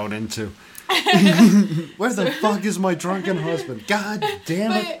would have grown into? Where the fuck is my drunken husband? God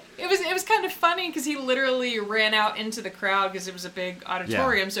damn it! But it was kind of funny because he literally ran out into the crowd because it was a big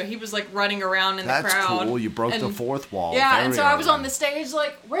auditorium, so he was like running around in the crowd. That's cool. You broke the fourth wall. Yeah, Very and so I was on the stage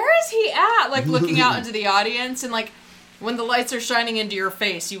like, where is he at? Like looking out into the audience, and like when the lights are shining into your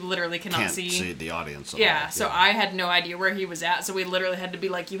face, you literally cannot Can't see. see the audience. Yeah, so I had no idea where he was at, so we literally had to be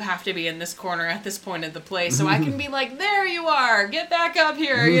like, you have to be in this corner at this point of the play, so I can be like, there you are, get back up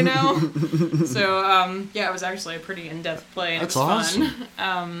here, you know? So, yeah, it was actually a pretty in-depth play, and That's it was awesome.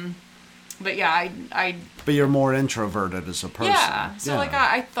 fun. But yeah, I But you're more introverted as a person. yeah, so like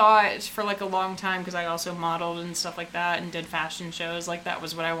I thought for like a long time, because I also modeled and stuff like that, and did fashion shows, like that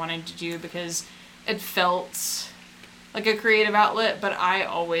was what I wanted to do, because it felt like a creative outlet, but I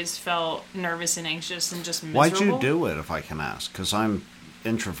always felt nervous and anxious and just miserable. Why'd you do it, if I can ask? Because I'm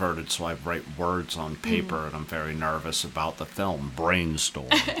introverted, so I write words on paper, and I'm very nervous about the film Brainstorm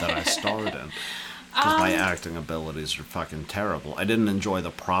that I starred in. Because my acting abilities are fucking terrible. I didn't enjoy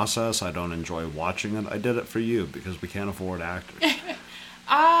the process. I don't enjoy watching it. I did it for you, because we can't afford actors.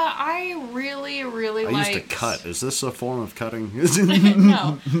 I really, really liked... I used to cut. Is this a form of cutting?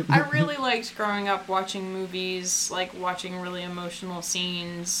 No. I really liked growing up watching movies, like watching really emotional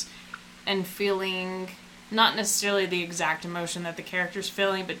scenes and feeling not necessarily the exact emotion that the character's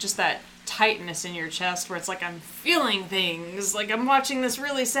feeling, but just that tightness in your chest where it's like I'm feeling things. Like I'm watching this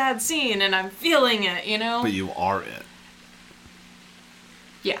really sad scene and I'm feeling it, you know? But you are it.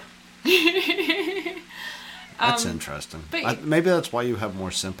 Yeah. That's interesting. But maybe that's why you have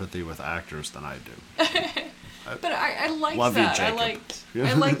more sympathy with actors than I do. But I liked Love that. you, I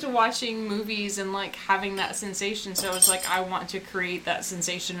Jacob. liked watching movies and like having that sensation. So it's like I want to create that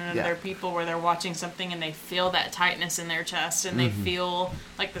sensation in other people where they're watching something and they feel that tightness in their chest and they feel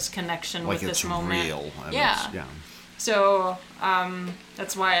like this connection Like with it's this moment. real. And Yeah. yeah. So,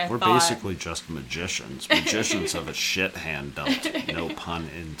 that's why We're thought... basically just magicians. Magicians have a shit hand dealt. No pun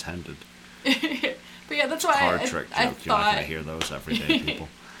intended. But yeah, that's why Card trick joke. I You're not thought... going to hear those every day, people.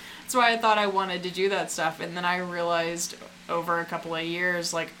 That's why I thought I wanted to do that stuff, and then I realized over a couple of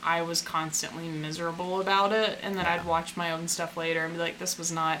years, like, I was constantly miserable about it, and then I'd watch my own stuff later and be like, this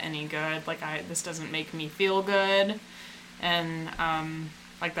was not any good, like, this doesn't make me feel good, and,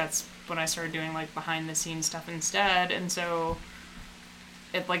 like, that's when I started doing, like, behind-the-scenes stuff instead, and so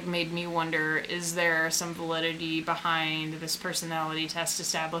it, like, made me wonder, is there some validity behind this personality test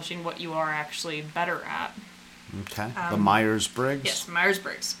establishing what you are actually better at? Okay. The Myers-Briggs? Yes,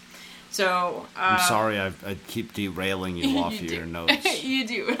 Myers-Briggs. So, I'm sorry I keep derailing you off of your notes. You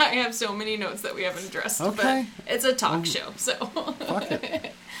do. I have so many notes that we haven't addressed, Okay. but it's a talk show, so. Fuck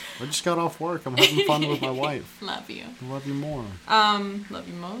it. I just got off work. I'm having fun with my wife. Love you. Love you more. Love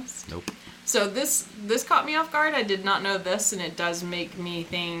you most. Nope. So this caught me off guard. I did not know this, and it does make me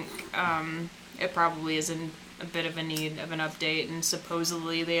think it probably is in a bit of a need of an update, and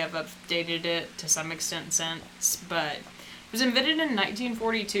supposedly they have updated it to some extent since, but it was invented in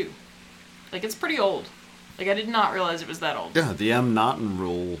 1942. Like, it's pretty old. Like, I did not realize it was that old. Yeah, the M. Naughton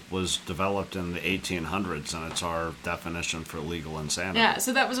rule was developed in the 1800s, and it's our definition for legal insanity. Yeah,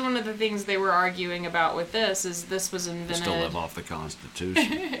 so that was one of the things they were arguing about with this, is this was invented... We still live off the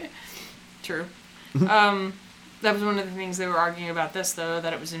Constitution. True. That was one of the things they were arguing about this, though,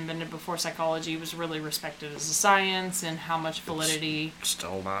 that it was invented before psychology was really respected as a science, and how much validity...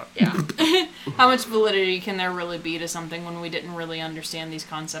 Still not. Yeah. How much validity can there really be to something when we didn't really understand these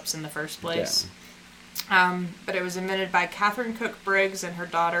concepts in the first place? Yeah. But it was invented by Catherine Cook Briggs and her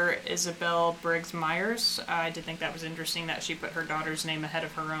daughter Isabel Briggs Myers. I did think that was interesting that she put her daughter's name ahead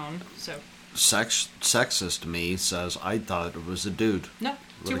of her own. So Sexist me says I thought it was a dude. No,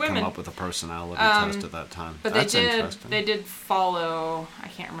 two would women. Come up with a personality test at that time. But That's they interesting. did I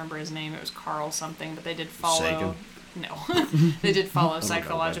can't remember his name. It was Carl something. But they did follow. Sagan? No, they did follow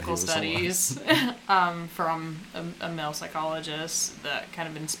psychological he was alive. studies from a male psychologist that kind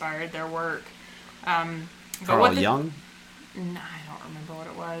of inspired their work. Carl Jung? No, I don't remember what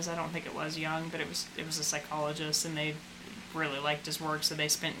it was. I don't think it was Jung, but it was a psychologist, and they really liked his work, so they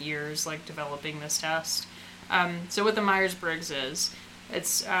spent years like developing this test. So what the Myers-Briggs is,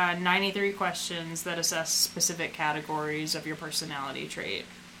 it's 93 questions that assess specific categories of your personality trait.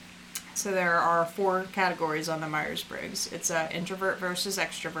 So there are 4 categories on the Myers-Briggs. It's introvert versus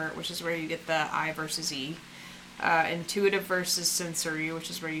extrovert, which is where you get the I versus E. Intuitive versus sensory, which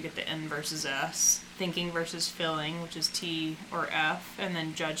is where you get the N versus S. Thinking versus feeling, which is T or F. And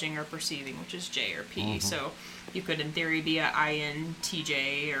then judging or perceiving, which is J or P. Mm-hmm. So you could, in theory, be a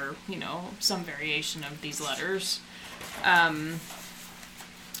INTJ or, some variation of these letters.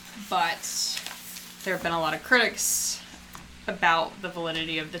 But there have been a lot of critics about the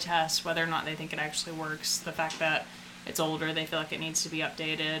validity of the test, whether or not they think it actually works. The fact that it's older, they feel like it needs to be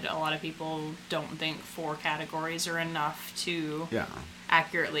updated. A lot of people don't think 4 categories are enough to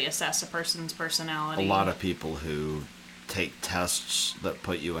accurately assess a person's personality. A lot of people who take tests that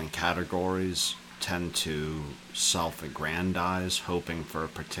put you in categories tend to self-aggrandize, hoping for a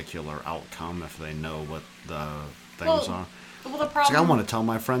particular outcome if they know what the things are. Well, the problem... It's like, I want to tell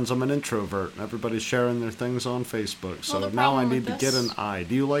my friends I'm an introvert. Everybody's sharing their things on Facebook. So now I need to get an I.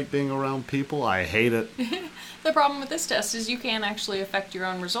 Do you like being around people? I hate it. The problem with this test is you can't actually affect your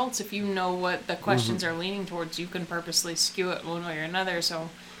own results. If you know what the questions are leaning towards, you can purposely skew it one way or another. So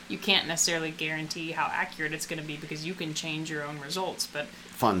you can't necessarily guarantee how accurate it's going to be because you can change your own results. But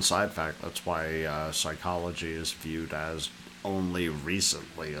fun side fact, that's why psychology is viewed as only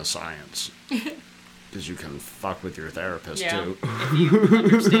recently a science. Because you can fuck with your therapist, too. If you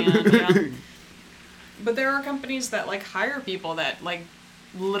understand, But there are companies that, hire people that,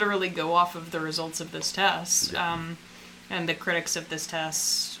 literally go off of the results of this test. Yeah. And the critics of this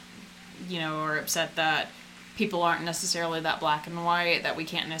test, are upset that people aren't necessarily that black and white, that we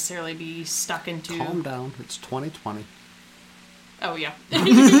can't necessarily be stuck into... Calm down. It's 2020. Oh, yeah.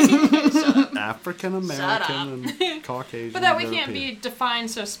 African American and Caucasian. But that we can't be defined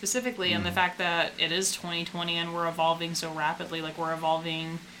so specifically in the fact that it is 2020 and we're evolving so rapidly. We're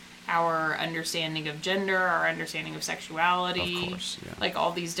evolving our understanding of gender, our understanding of sexuality. Of course, yeah.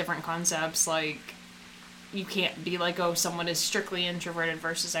 All these different concepts. You can't be someone is strictly introverted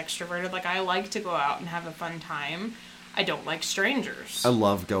versus extroverted. I like to go out and have a fun time. I don't like strangers. I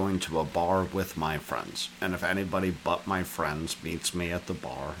love going to a bar with my friends. And if anybody but my friends meets me at the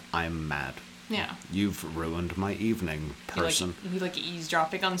bar, I'm mad. Yeah. You've ruined my evening, person. You like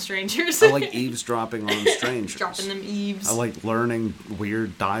eavesdropping on strangers? I like eavesdropping on strangers. Dropping them eaves. I like learning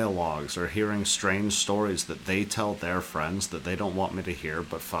weird dialogues or hearing strange stories that they tell their friends that they don't want me to hear,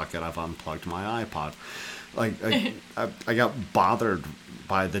 but fuck it, I've unplugged my iPod. Like, I got bothered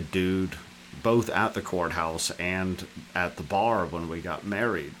by the dude both at the courthouse and at the bar when we got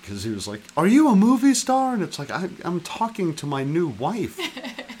married, because he was like, "Are you a movie star?" And it's like, I'm talking to my new wife.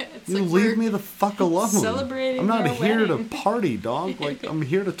 You like leave me the fuck alone. Celebrating I'm not your here wedding. to party, dog. Like, I'm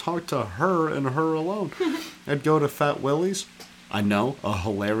here to talk to her and her alone. I'd go to Fat Willie's. I know, a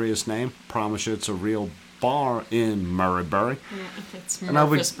hilarious name. Promise you it's a real bar in Murraybury. It's And I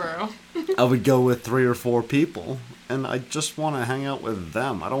would- Murfreesboro. I would go with 3 or 4 people, and I just want to hang out with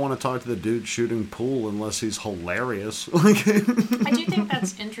them. I don't want to talk to the dude shooting pool unless he's hilarious. Like, I do think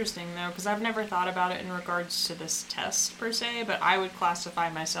that's interesting, though, because I've never thought about it in regards to this test, per se, but I would classify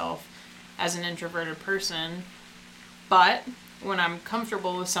myself as an introverted person. But when I'm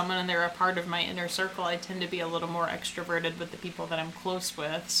comfortable with someone and they're a part of my inner circle, I tend to be a little more extroverted with the people that I'm close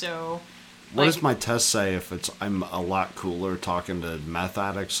with, so... what does my test say if I'm a lot cooler talking to meth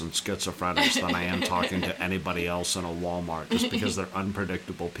addicts and schizophrenics than I am talking to anybody else in a Walmart, just because they're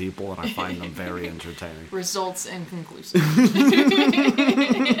unpredictable people and I find them very entertaining? Results inconclusive.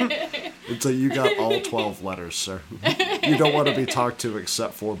 It's like, you got all 12 letters, sir. You don't want to be talked to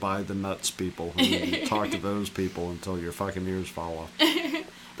except for by the nuts people. And you talk to those people until your fucking ears fall off.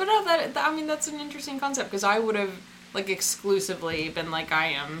 But no, that's an interesting concept, because I would have, like, exclusively been like, I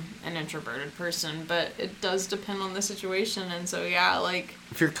am an introverted person, but it does depend on the situation, and so, yeah, like...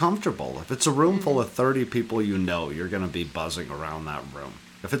 If you're comfortable, if it's a room full of 30 people you know, you're going to be buzzing around that room.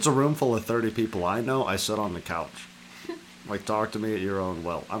 If it's a room full of 30 people I know, I sit on the couch. Like, talk to me at your own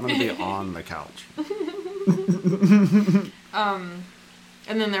will. I'm going to be on the couch.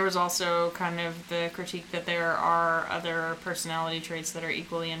 And then there was also kind of the critique that there are other personality traits that are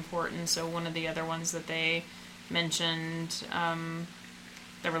equally important. So one of the other ones that they mentioned,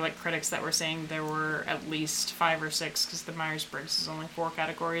 there were like critics that were saying there were at least 5 or 6, because the Myers-Briggs is only 4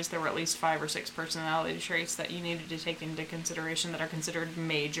 categories. There were at least 5 or 6 personality traits that you needed to take into consideration that are considered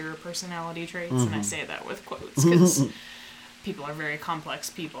major personality traits. And I say that with quotes, because people are very complex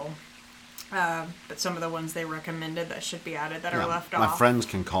people. But some of the ones they recommended that should be added that are left My off. friends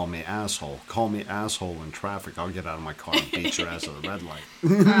can call me asshole. Call me asshole in traffic. I'll get out of my car and beat your ass at the red light.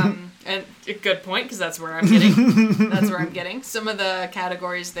 And a good point, because that's where I'm getting. That's where I'm getting. Some of the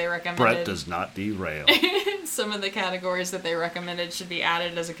categories they recommended. Brett does not derail. Some of the categories that they recommended should be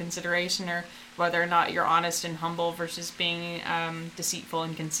added as a consideration, or whether or not you're honest and humble versus being deceitful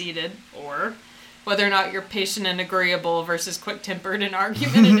and conceited, or whether or not you're patient and agreeable versus quick-tempered and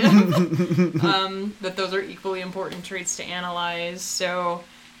argumentative. That those are equally important traits to analyze. So,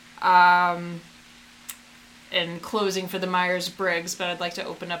 in closing for the Myers-Briggs, but I'd like to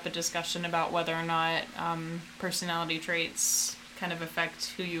open up a discussion about whether or not personality traits kind of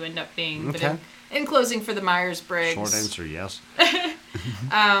affect who you end up being. Okay. But in closing for the Myers-Briggs... Short answer, yes.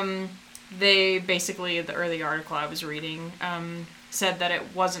 They basically, the early article I was reading, said that it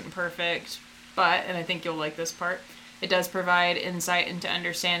wasn't perfect, but, and I think you'll like this part, it does provide insight into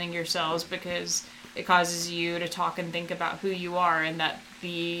understanding yourselves, because it causes you to talk and think about who you are, and that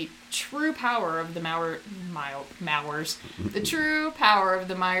the true power of the the true power of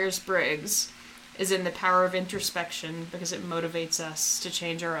the Myers-Briggs is in the power of introspection, because it motivates us to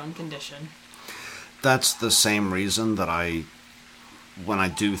change our own condition. That's the same reason that when I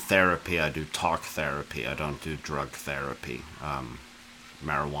do therapy, I do talk therapy. I don't do drug therapy.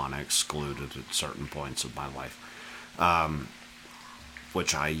 Marijuana excluded at certain points of my life,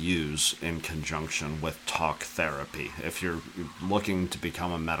 which I use in conjunction with talk therapy. If you're looking to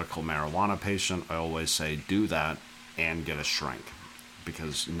become a medical marijuana patient, I always say do that and get a shrink,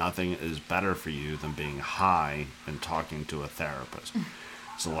 because nothing is better for you than being high and talking to a therapist.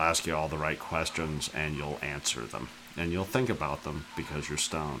 So they'll ask you all the right questions and you'll answer them. And you'll think about them because you're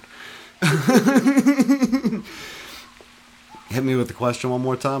stoned. Hit me with the question one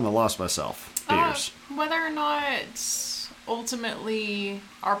more time. I lost myself. Beers. Whether or not ultimately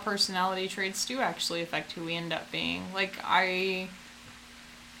our personality traits do actually affect who we end up being. We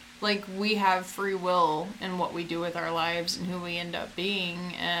have free will in what we do with our lives and who we end up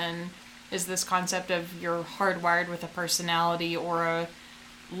being. And is this concept of you're hardwired with a personality or a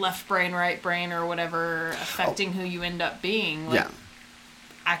left brain, right brain, or whatever affecting who you end up being,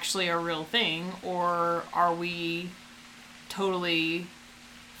 actually a real thing? Or are we totally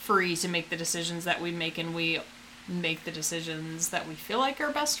free to make the decisions that we make, and we make the decisions that we feel like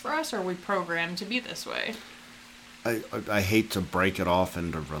are best for us, or are we programmed to be this way? I hate to break it off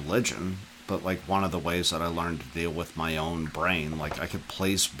into religion, But, like, one of the ways that I learned to deal with my own brain, like, I could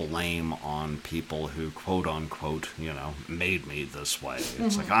place blame on people who, quote unquote, you know, made me this way.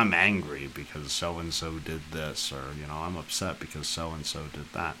 It's like, I'm angry because so-and-so did this, or, you know, I'm upset because so-and-so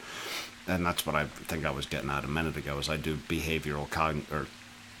did that. And that's what I think I was getting at a minute ago, is I do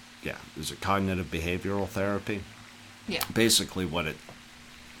is it cognitive behavioral therapy? Yeah. Basically what it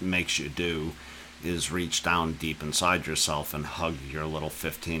makes you do is reach down deep inside yourself and hug your little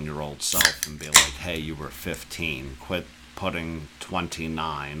 15-year-old self and be like, hey, you were 15. Quit putting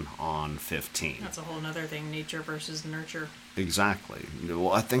 29 on 15. That's a whole other thing, nature versus nurture. Exactly.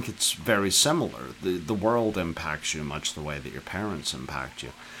 Well, I think it's very similar. The world impacts you much the way that your parents impact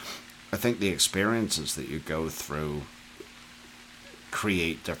you. I think the experiences that you go through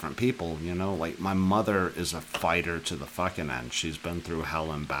create different people, you know? Like, my mother is a fighter to the fucking end. She's been through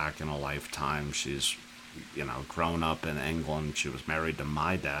hell and back in a lifetime. She's, you know, grown up in England. She was married to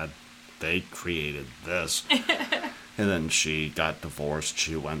my dad. They created this. And then she got divorced.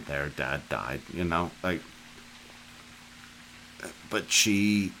 She went there. Dad died, you know? Like, but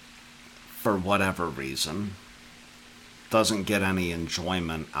she, for whatever reason, doesn't get any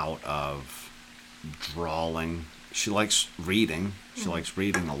enjoyment out of drawing. She likes reading. She likes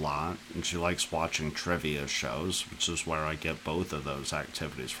reading a lot, and she likes watching trivia shows, which is where I get both of those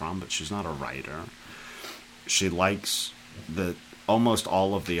activities from, but she's not a writer. She likes that almost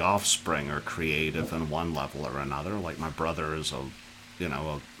all of the offspring are creative in one level or another. Like, my brother is I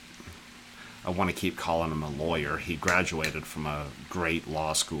want to keep calling him a lawyer. He graduated from a great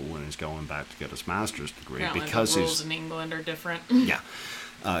law school, and he's going back to get his master's degree. Apparently because the rules in England are different. Yeah.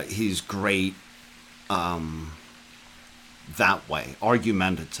 He's great that way.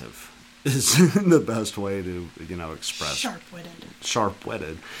 Argumentative is the best way to, you know, express.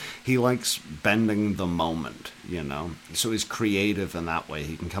 Sharp-witted. He likes bending the moment, you know. So he's creative in that way.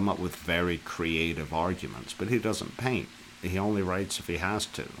 He can come up with very creative arguments, but he doesn't paint. He only writes if he has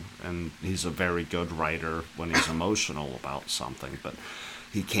to. And he's a very good writer when he's emotional about something, but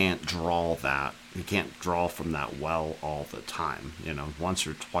he can't draw that. He can't draw from that well all the time. You know, once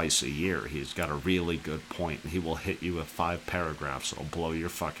or twice a year, he's got a really good point, and he will hit you with 5 paragraphs that'll blow your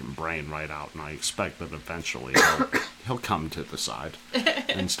fucking brain right out. And I expect that eventually he'll come to the side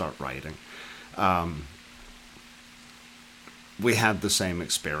and start writing. We had the same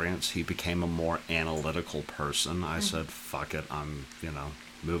experience. He became a more analytical person. I said, fuck it, I'm, you know,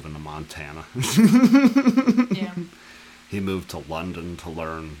 moving to Montana. Yeah. He moved to London to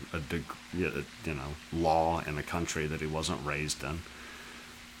learn law in a country that he wasn't raised in.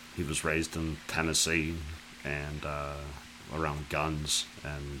 He was raised in Tennessee and around guns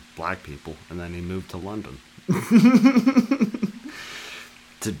and black people, and then he moved to London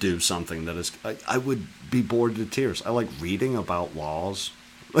to do something that is... I would be bored to tears. I like reading about laws.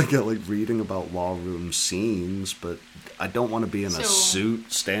 Like, I like reading about law room scenes, but I don't want to be in a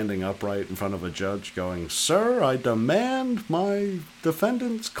suit standing upright in front of a judge going, "Sir, I demand my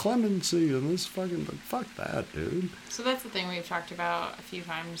defendant's clemency," and this fucking... Fuck that, dude. So that's the thing we've talked about a few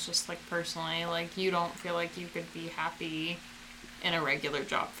times, just, like, personally. Like, you don't feel like you could be happy in a regular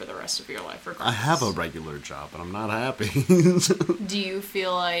job for the rest of your life, regardless. I have a regular job, but I'm not happy. Do you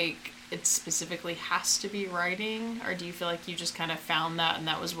feel like it specifically has to be writing, or do you feel like you just kind of found that and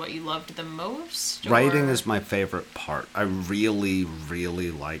that was what you loved the most? Writing is my favorite part. I really, really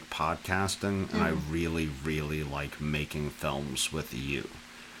like podcasting, and I really, really like making films with you.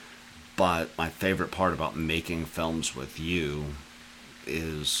 But my favorite part about making films with you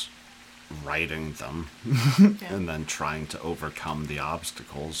is writing them and then trying to overcome the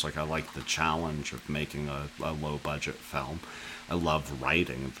obstacles. Like, I like the challenge of making a low-budget film. I love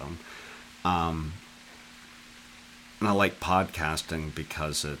writing them. And I like podcasting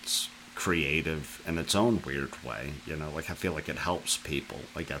because it's creative in its own weird way. You know, like, I feel like it helps people.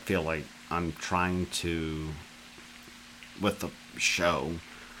 Like, I feel like I'm trying to, with the show,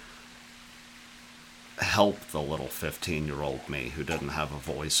 help the little 15-year-old me who didn't have a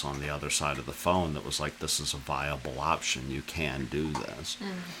voice on the other side of the phone that was like, this is a viable option, you can do this.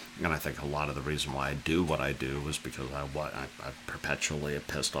 And I think a lot of the reason why I do what I do is because I perpetually a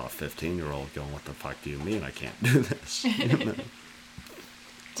pissed off 15-year-old going, what the fuck do you mean I can't do this?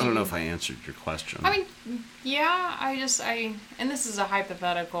 I don't know if I answered your question. I mean, yeah, and this is a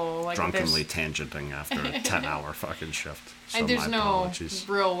hypothetical. Like, drunkenly tangenting after a 10-hour fucking shift. So there's no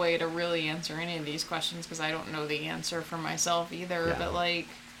real way to really answer any of these questions because I don't know the answer for myself either. Yeah. But like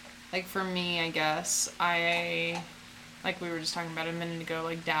for me, I guess like we were just talking about a minute ago,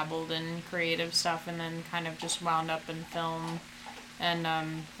 like dabbled in creative stuff and then kind of just wound up in film. And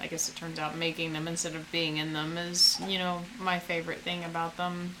I guess it turns out making them instead of being in them is, you know, my favorite thing about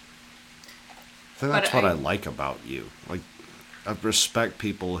them. That's what I like about you. Like, I respect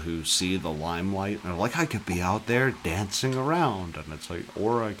people who see the limelight and are like, I could be out there dancing around. And it's like,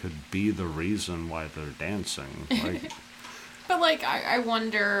 or I could be the reason why they're dancing. Like, but, like, I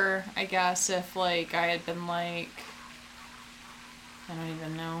wonder, I guess, if, like, I had been, like, I don't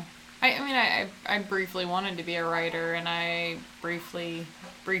even know. I mean, I briefly wanted to be a writer, and I briefly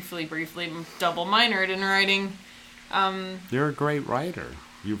double minored in writing. You're a great writer.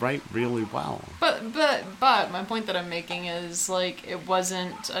 You write really well. But my point that I'm making is, like, it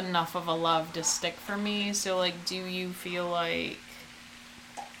wasn't enough of a love to stick for me. So, like, do you feel like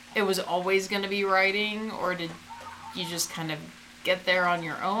it was always going to be writing, or did you just kind of get there on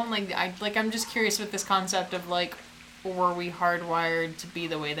your own? I'm just curious with this concept of, like, were we hardwired to be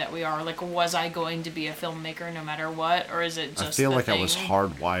the way that we are? Like, was I going to be a filmmaker no matter what, or is it just I feel like thing? I was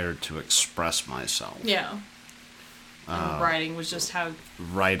hardwired to express myself. Yeah. And writing was just how...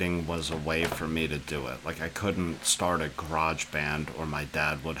 Writing was a way for me to do it. Like, I couldn't start a garage band, or my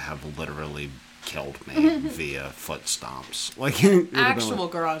dad would have literally killed me via foot stomps. Like, actual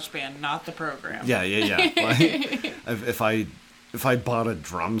garage band, not the program. Yeah. Like, if I bought a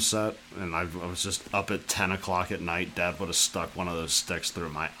drum set and I was just up at 10 o'clock at night, Dad would have stuck one of those sticks through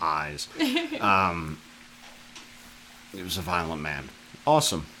my eyes. He was a violent man.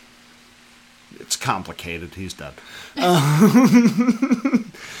 Awesome. It's complicated. He's dead. I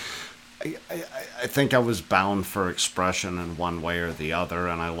think I was bound for expression in one way or the other,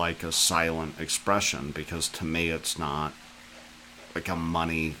 and I like a silent expression because to me it's not like a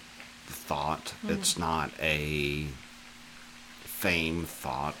money thought. Mm-hmm. It's not a fame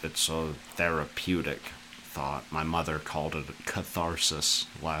thought. It's a therapeutic thought. My mother called it catharsis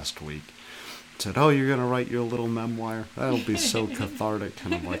last week. Said, "Oh, you're gonna write your little memoir? That'll be so cathartic."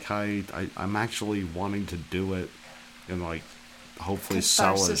 And I'm like, I'm actually wanting to do it, and like, hopefully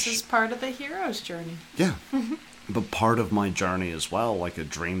sell it. Catharsis is part of the hero's journey. Yeah, but part of my journey as well, like a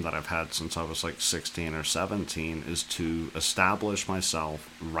dream that I've had since I was like 16 or 17, is to establish myself,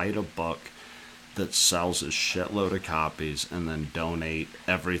 write a book that sells a shitload of copies, and then donate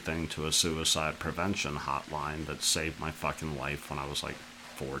everything to a suicide prevention hotline that saved my fucking life when I was like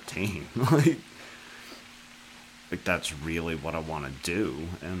 14. Like that's really what I want to do.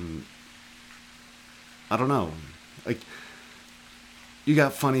 And I don't know, like, you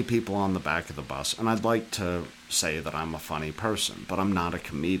got funny people on the back of the bus, and I'd like to say that I'm a funny person, but I'm not a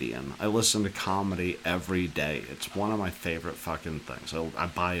comedian. I listen to comedy every day. It's one of my favorite fucking things. I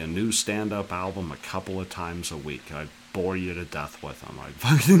buy a new stand-up album a couple of times a week. I bore you to death with them. Like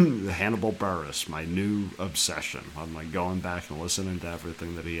fucking Hannibal Buress, my new obsession. I'm like going back and listening to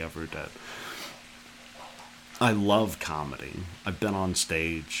everything that he ever did. I love comedy. I've been on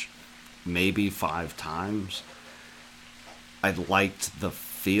stage maybe 5 times. I liked the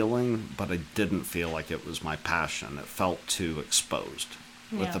feeling, but I didn't feel like it was my passion. It felt too exposed.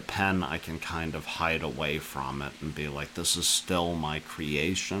 Yeah. With a pen, I can kind of hide away from it and be like, this is still my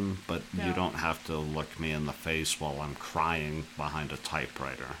creation, but you don't have to look me in the face while I'm crying behind a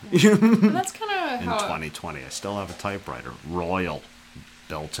typewriter. And that's kind of in 2020, I still have a typewriter. Royal.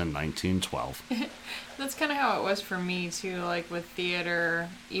 Built in 1912. That's kind of how it was for me, too. Like, with theater,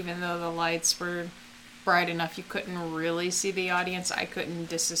 even though the lights were bright enough you couldn't really see the audience, I couldn't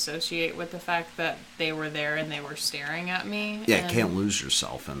disassociate with the fact that they were there and they were staring at me. Yeah, you can't lose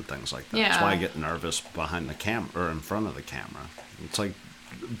yourself in things like that. Yeah. That's why I get nervous behind the camera, or in front of the camera. It's like,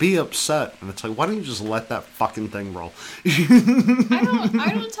 be upset, and it's like, why don't you just let that fucking thing roll? I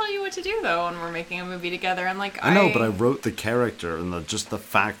don't tell you what to do though when we're making a movie together, and like I know, but I wrote the character, and just the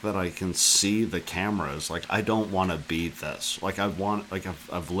fact that I can see the cameras, like, I don't want to be this. Like, I've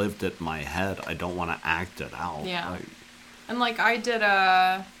lived it in my head. I don't want to act it out. Yeah, and like I did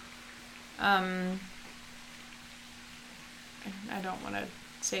a, I don't want to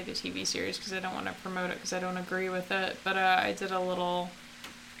say the TV series because I don't want to promote it because I don't agree with it, but I did a little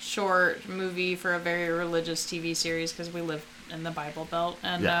short movie for a very religious TV series because we live in the Bible Belt,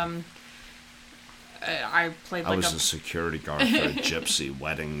 and I played like I was a security guard for a gypsy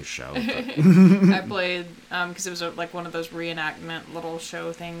wedding show. I played because it was like one of those reenactment little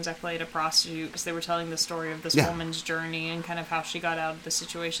show things. I played a prostitute because they were telling the story of this woman's journey and kind of how she got out of the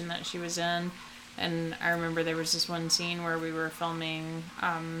situation that she was in. And I remember there was this one scene where we were filming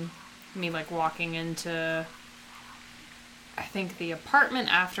me like walking into, I think, the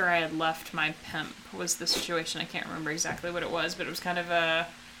apartment after I had left my pimp was the situation. I can't remember exactly what it was, but it was kind of a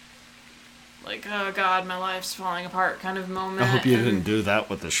like, oh God, my life's falling apart kind of moment. I hope you didn't do that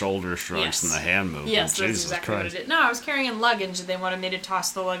with the shoulder shrugs and the hand movement. Yes, that's Jesus exactly Christ. what I did. No, I was carrying luggage and they wanted me to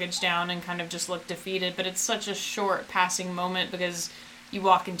toss the luggage down and kind of just look defeated, but it's such a short passing moment because you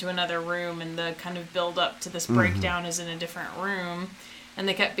walk into another room and the kind of build up to this breakdown is in a different room. And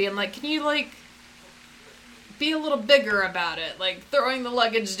they kept being like, can you, like, be a little bigger about it? Like, throwing the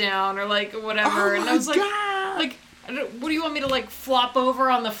luggage down or, like, whatever. And I was like, what do you want me to, like, flop over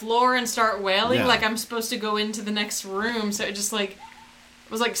on the floor and start wailing? Yeah. Like, I'm supposed to go into the next room. So it just, like,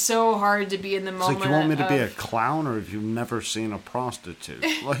 it was, like, so hard to be in the moment. It's like, you want me to be a clown, or have you never seen a prostitute?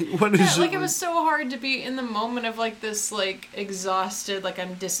 Like, what is it? Like, it was so hard to be in the moment of, like, this, like, exhausted, like,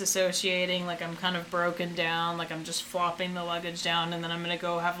 I'm disassociating, like, I'm kind of broken down, like, I'm just flopping the luggage down, and then I'm gonna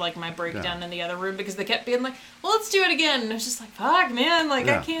go have, like, my breakdown in the other room, because they kept being like, well, let's do it again. And it's just like, fuck, man, like,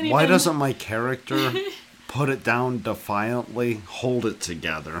 I can't even... Why doesn't my character put it down defiantly, hold it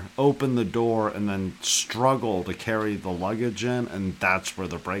together, open the door, and then struggle to carry the luggage in, and that's where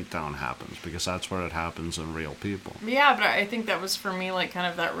the breakdown happens, because that's where it happens in real people. Yeah, but I think that was for me, like, kind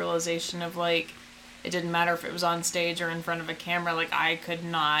of that realization of, like, it didn't matter if it was on stage or in front of a camera, like, I could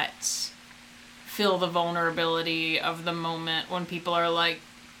not feel the vulnerability of the moment when people are like,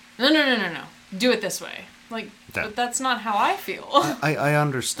 no, do it this way. Like, but that's not how I feel. I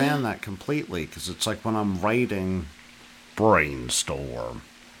understand that completely, because it's like when I'm writing Brainstorm,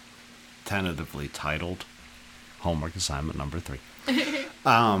 tentatively titled Homework Assignment Number 3.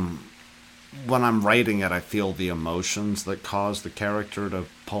 When I'm writing it, I feel the emotions that cause the character to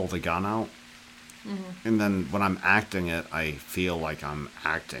pull the gun out. Mm-hmm. And then when I'm acting it, I feel like I'm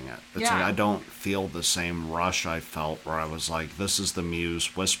acting it. It's like I don't feel the same rush I felt where I was like, this is the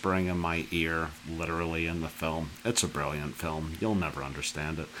muse whispering in my ear, literally in the film. It's a brilliant film. You'll never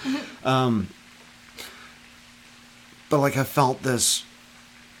understand it. Mm-hmm. But like, I felt this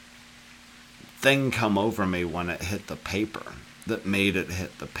thing come over me when it hit the paper that made it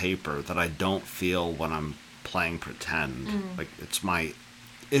hit the paper that I don't feel when I'm playing pretend. Mm. Like, it's my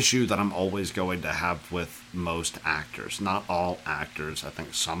issue that I'm always going to have with most actors. Not all actors. I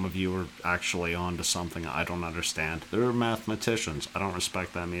think some of you are actually on to something I don't understand. There are mathematicians. I don't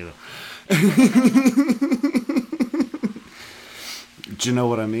respect them either. Do you know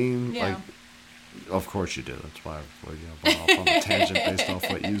what I mean? Yeah. Like, of course you do. That's why I went off on a tangent based off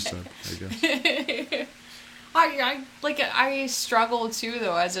what you said, I guess. I struggle too,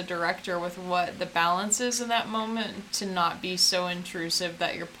 though, as a director with what the balance is in that moment to not be so intrusive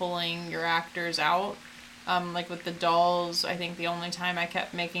that you're pulling your actors out. Like with the dolls, I think the only time I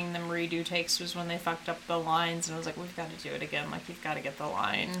kept making them redo takes was when they fucked up the lines, and I was like, we've got to do it again. Like, you've got to get the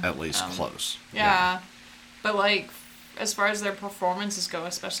line. At least close. Yeah. But, like, as far as their performances go,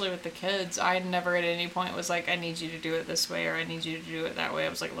 especially with the kids, I never at any point was like, I need you to do it this way, or I need you to do it that way. I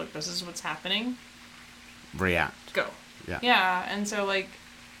was like, look, this is what's happening. React. Go. Yeah. Yeah, and so, like...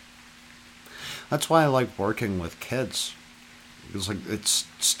 That's why I like working with kids. It's like, it's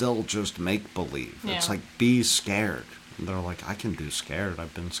still just make-believe. Yeah. It's like, be scared. And they're like, I can do scared.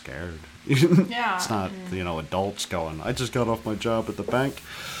 I've been scared. Yeah. It's not, adults going, I just got off my job at the bank.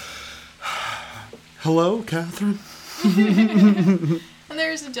 Hello, Catherine? And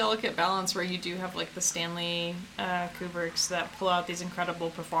there's a delicate balance where you do have, like, the Stanley Kubricks that pull out these incredible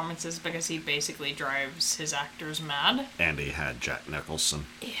performances because he basically drives his actors mad. And he had Jack Nicholson.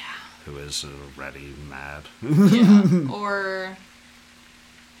 Yeah. Who is already mad. Yeah. Or,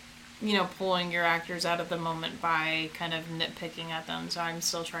 pulling your actors out of the moment by kind of nitpicking at them. So I'm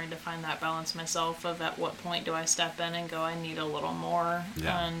still trying to find that balance myself of at what point do I step in and go, I need a little more.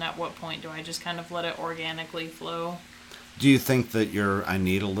 Yeah. And at what point do I just kind of let it organically flow. Do you think that your I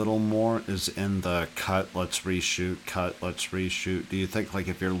need a little more is in the cut, let's reshoot? Do you think, like,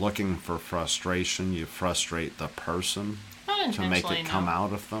 if you're looking for frustration, you frustrate the person to make it come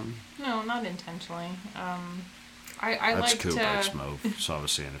out of them? No, not intentionally. I That's like Kubrick's move, so I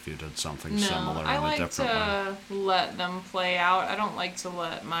was seeing if you did something similar in a different way. I like to let them play out. I don't like to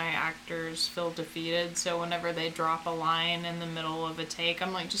let my actors feel defeated, so whenever they drop a line in the middle of a take,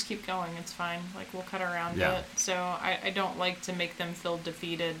 I'm like, just keep going, it's fine. Like, we'll cut around it. So I don't like to make them feel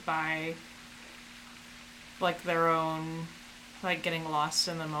defeated by, like, their own... like, getting lost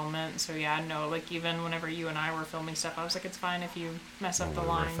in the moment. So, yeah, no, like, even whenever you and I were filming stuff, I was like, it's fine if you mess up the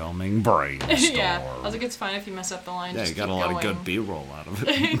line. We were filming Brainstorm. Yeah, I was like, it's fine if you mess up the line. Yeah, just you got a lot of good B-roll out of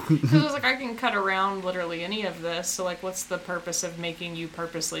it. Because I was like, I can cut around literally any of this, so, like, what's the purpose of making you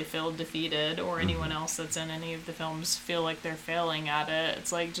purposely feel defeated, or anyone else that's in any of the films feel like they're failing at it?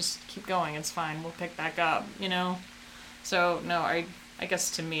 It's like, just keep going, it's fine, we'll pick back up, So, no, I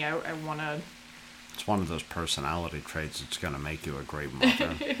guess to me, I want to... It's one of those personality traits that's going to make you a great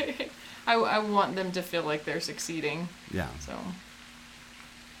mother. I want them to feel like they're succeeding. Yeah. So,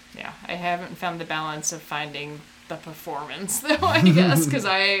 yeah, I haven't found the balance of finding the performance, though, I guess, because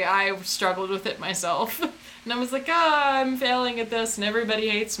I struggled with it myself. And I was like, I'm failing at this, and everybody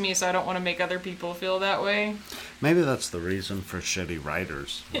hates me, so I don't want to make other people feel that way. Maybe that's the reason for shitty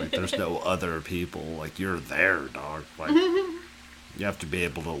writers. Like, there's no other people. Like, you're there, dog. Like, you have to be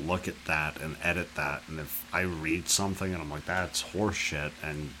able to look at that and edit that. And if I read something and I'm like, that's horseshit,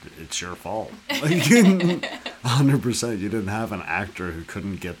 and it's your fault. Like, 100%. You didn't have an actor who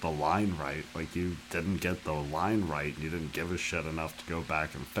couldn't get the line right. Like, you didn't get the line right, and you didn't give a shit enough to go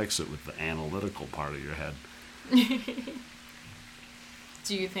back and fix it with the analytical part of your head.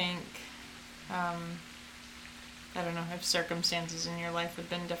 Do you think, I don't know, if circumstances in your life had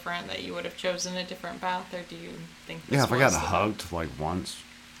been different, that you would have chosen a different path, or do you think this If I got was the- hugged, like, once,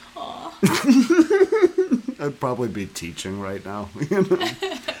 Aw. I'd probably be teaching right now. You know?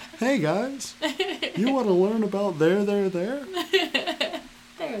 Hey, guys, you want to learn about there? There.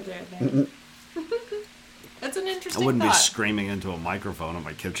 That's an interesting I wouldn't be thought. screaming into a microphone at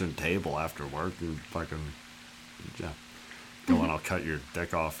my kitchen table after work and fucking, yeah, going, I'll cut your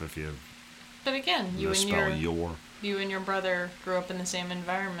dick off if you But again, you misspell and your. you and your brother grew up in the same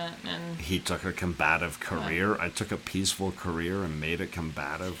environment, and He took a combative career. I took a peaceful career and made it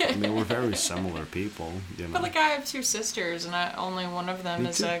combative. I mean, we're very similar people, you know. but like I have two sisters, and only one of them Me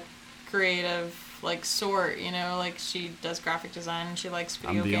is too. a creative like sort. You know, like she does graphic design and she likes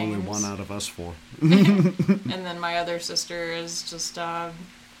video I'm the games. only one out of us four. And then my other sister is just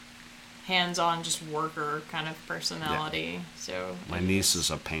hands-on, just worker kind of personality. So My niece is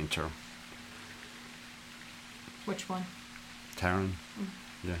a painter. Which one? Taryn.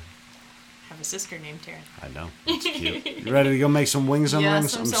 Yeah, I have a sister named Taryn. I know. It's cute. You ready to go make some wings and Yes,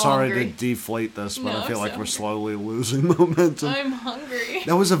 rings? I'm I'm so sorry hungry. to deflate this, but No, I feel I'm like so we're hungry. slowly losing momentum. I'm hungry.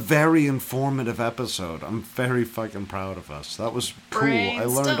 That was a very informative episode. I'm very fucking proud of us. That was cool. Brain I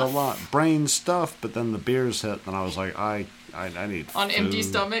learned a stuff. lot. Brain stuff, but then the beers hit, and I was like, I need On food. empty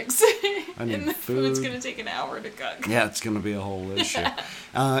stomachs. need And the food's food. gonna take an hour to cook. Yeah, it's going to be a whole issue.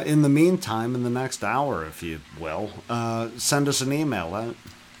 In the meantime, in the next hour, if you will, send us an email.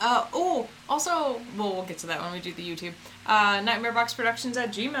 Also, we'll get to that when we do the YouTube.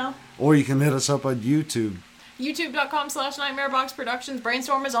 NightmareBoxProductions@gmail. Or you can hit us up on YouTube. YouTube.com/NightmareBoxProductions.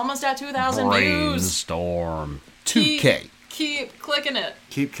 Brainstorm is almost at 2,000 views. Brainstorm. 2K. Keep clicking it.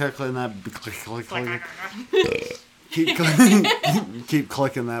 Keep clicking that. Keep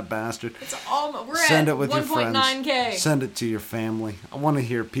clicking that bastard. It's all, we're Send at it with your friends. 1.9K. Send it to your family. I want to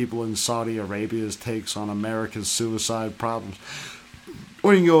hear people in Saudi Arabia's takes on America's suicide problems.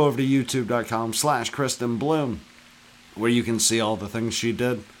 Or you can go over to youtube.com/Kristen Bloom, where you can see all the things she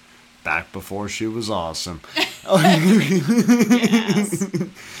did back before she was awesome. Yes.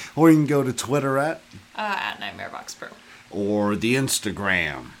 Or you can go to Twitter At NightmareBoxPro. or the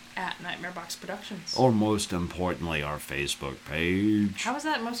Instagram, At NightmareBoxProductions. or most importantly, our Facebook page. How is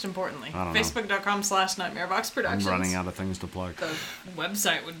that most importantly? I don't know. Facebook.com/NightmareBoxProductions. I'm running out of things to plug. The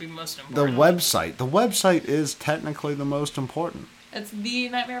website would be most The important. website is technically the most important. It's the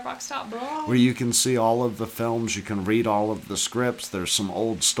NightmareBox.blog. Where you can see all of the films, you can read all of the scripts. There's some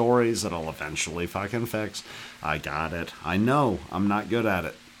old stories that I'll eventually fucking fix. I got it. I know I'm not good at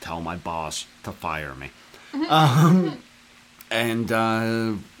it. Tell my boss to fire me. And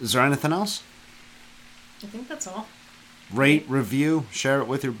is there anything else? I think that's all. Rate, review, share it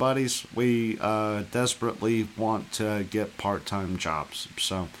with your buddies. We desperately want to get part-time jobs.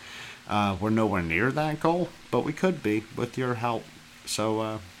 So we're nowhere near that goal, but we could be with your help. So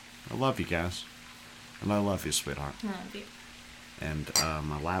I love you guys. And I love you, sweetheart. And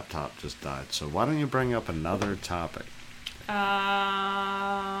my laptop just died. So why don't you bring up another topic?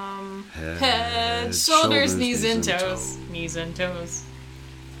 Head, shoulders, knees, and toes. Knees and toes.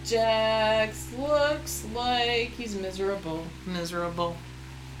 Jax looks like he's miserable. Miserable.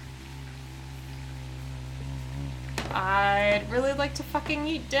 I'd really like to fucking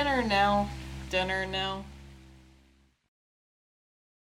eat dinner now. Dinner now.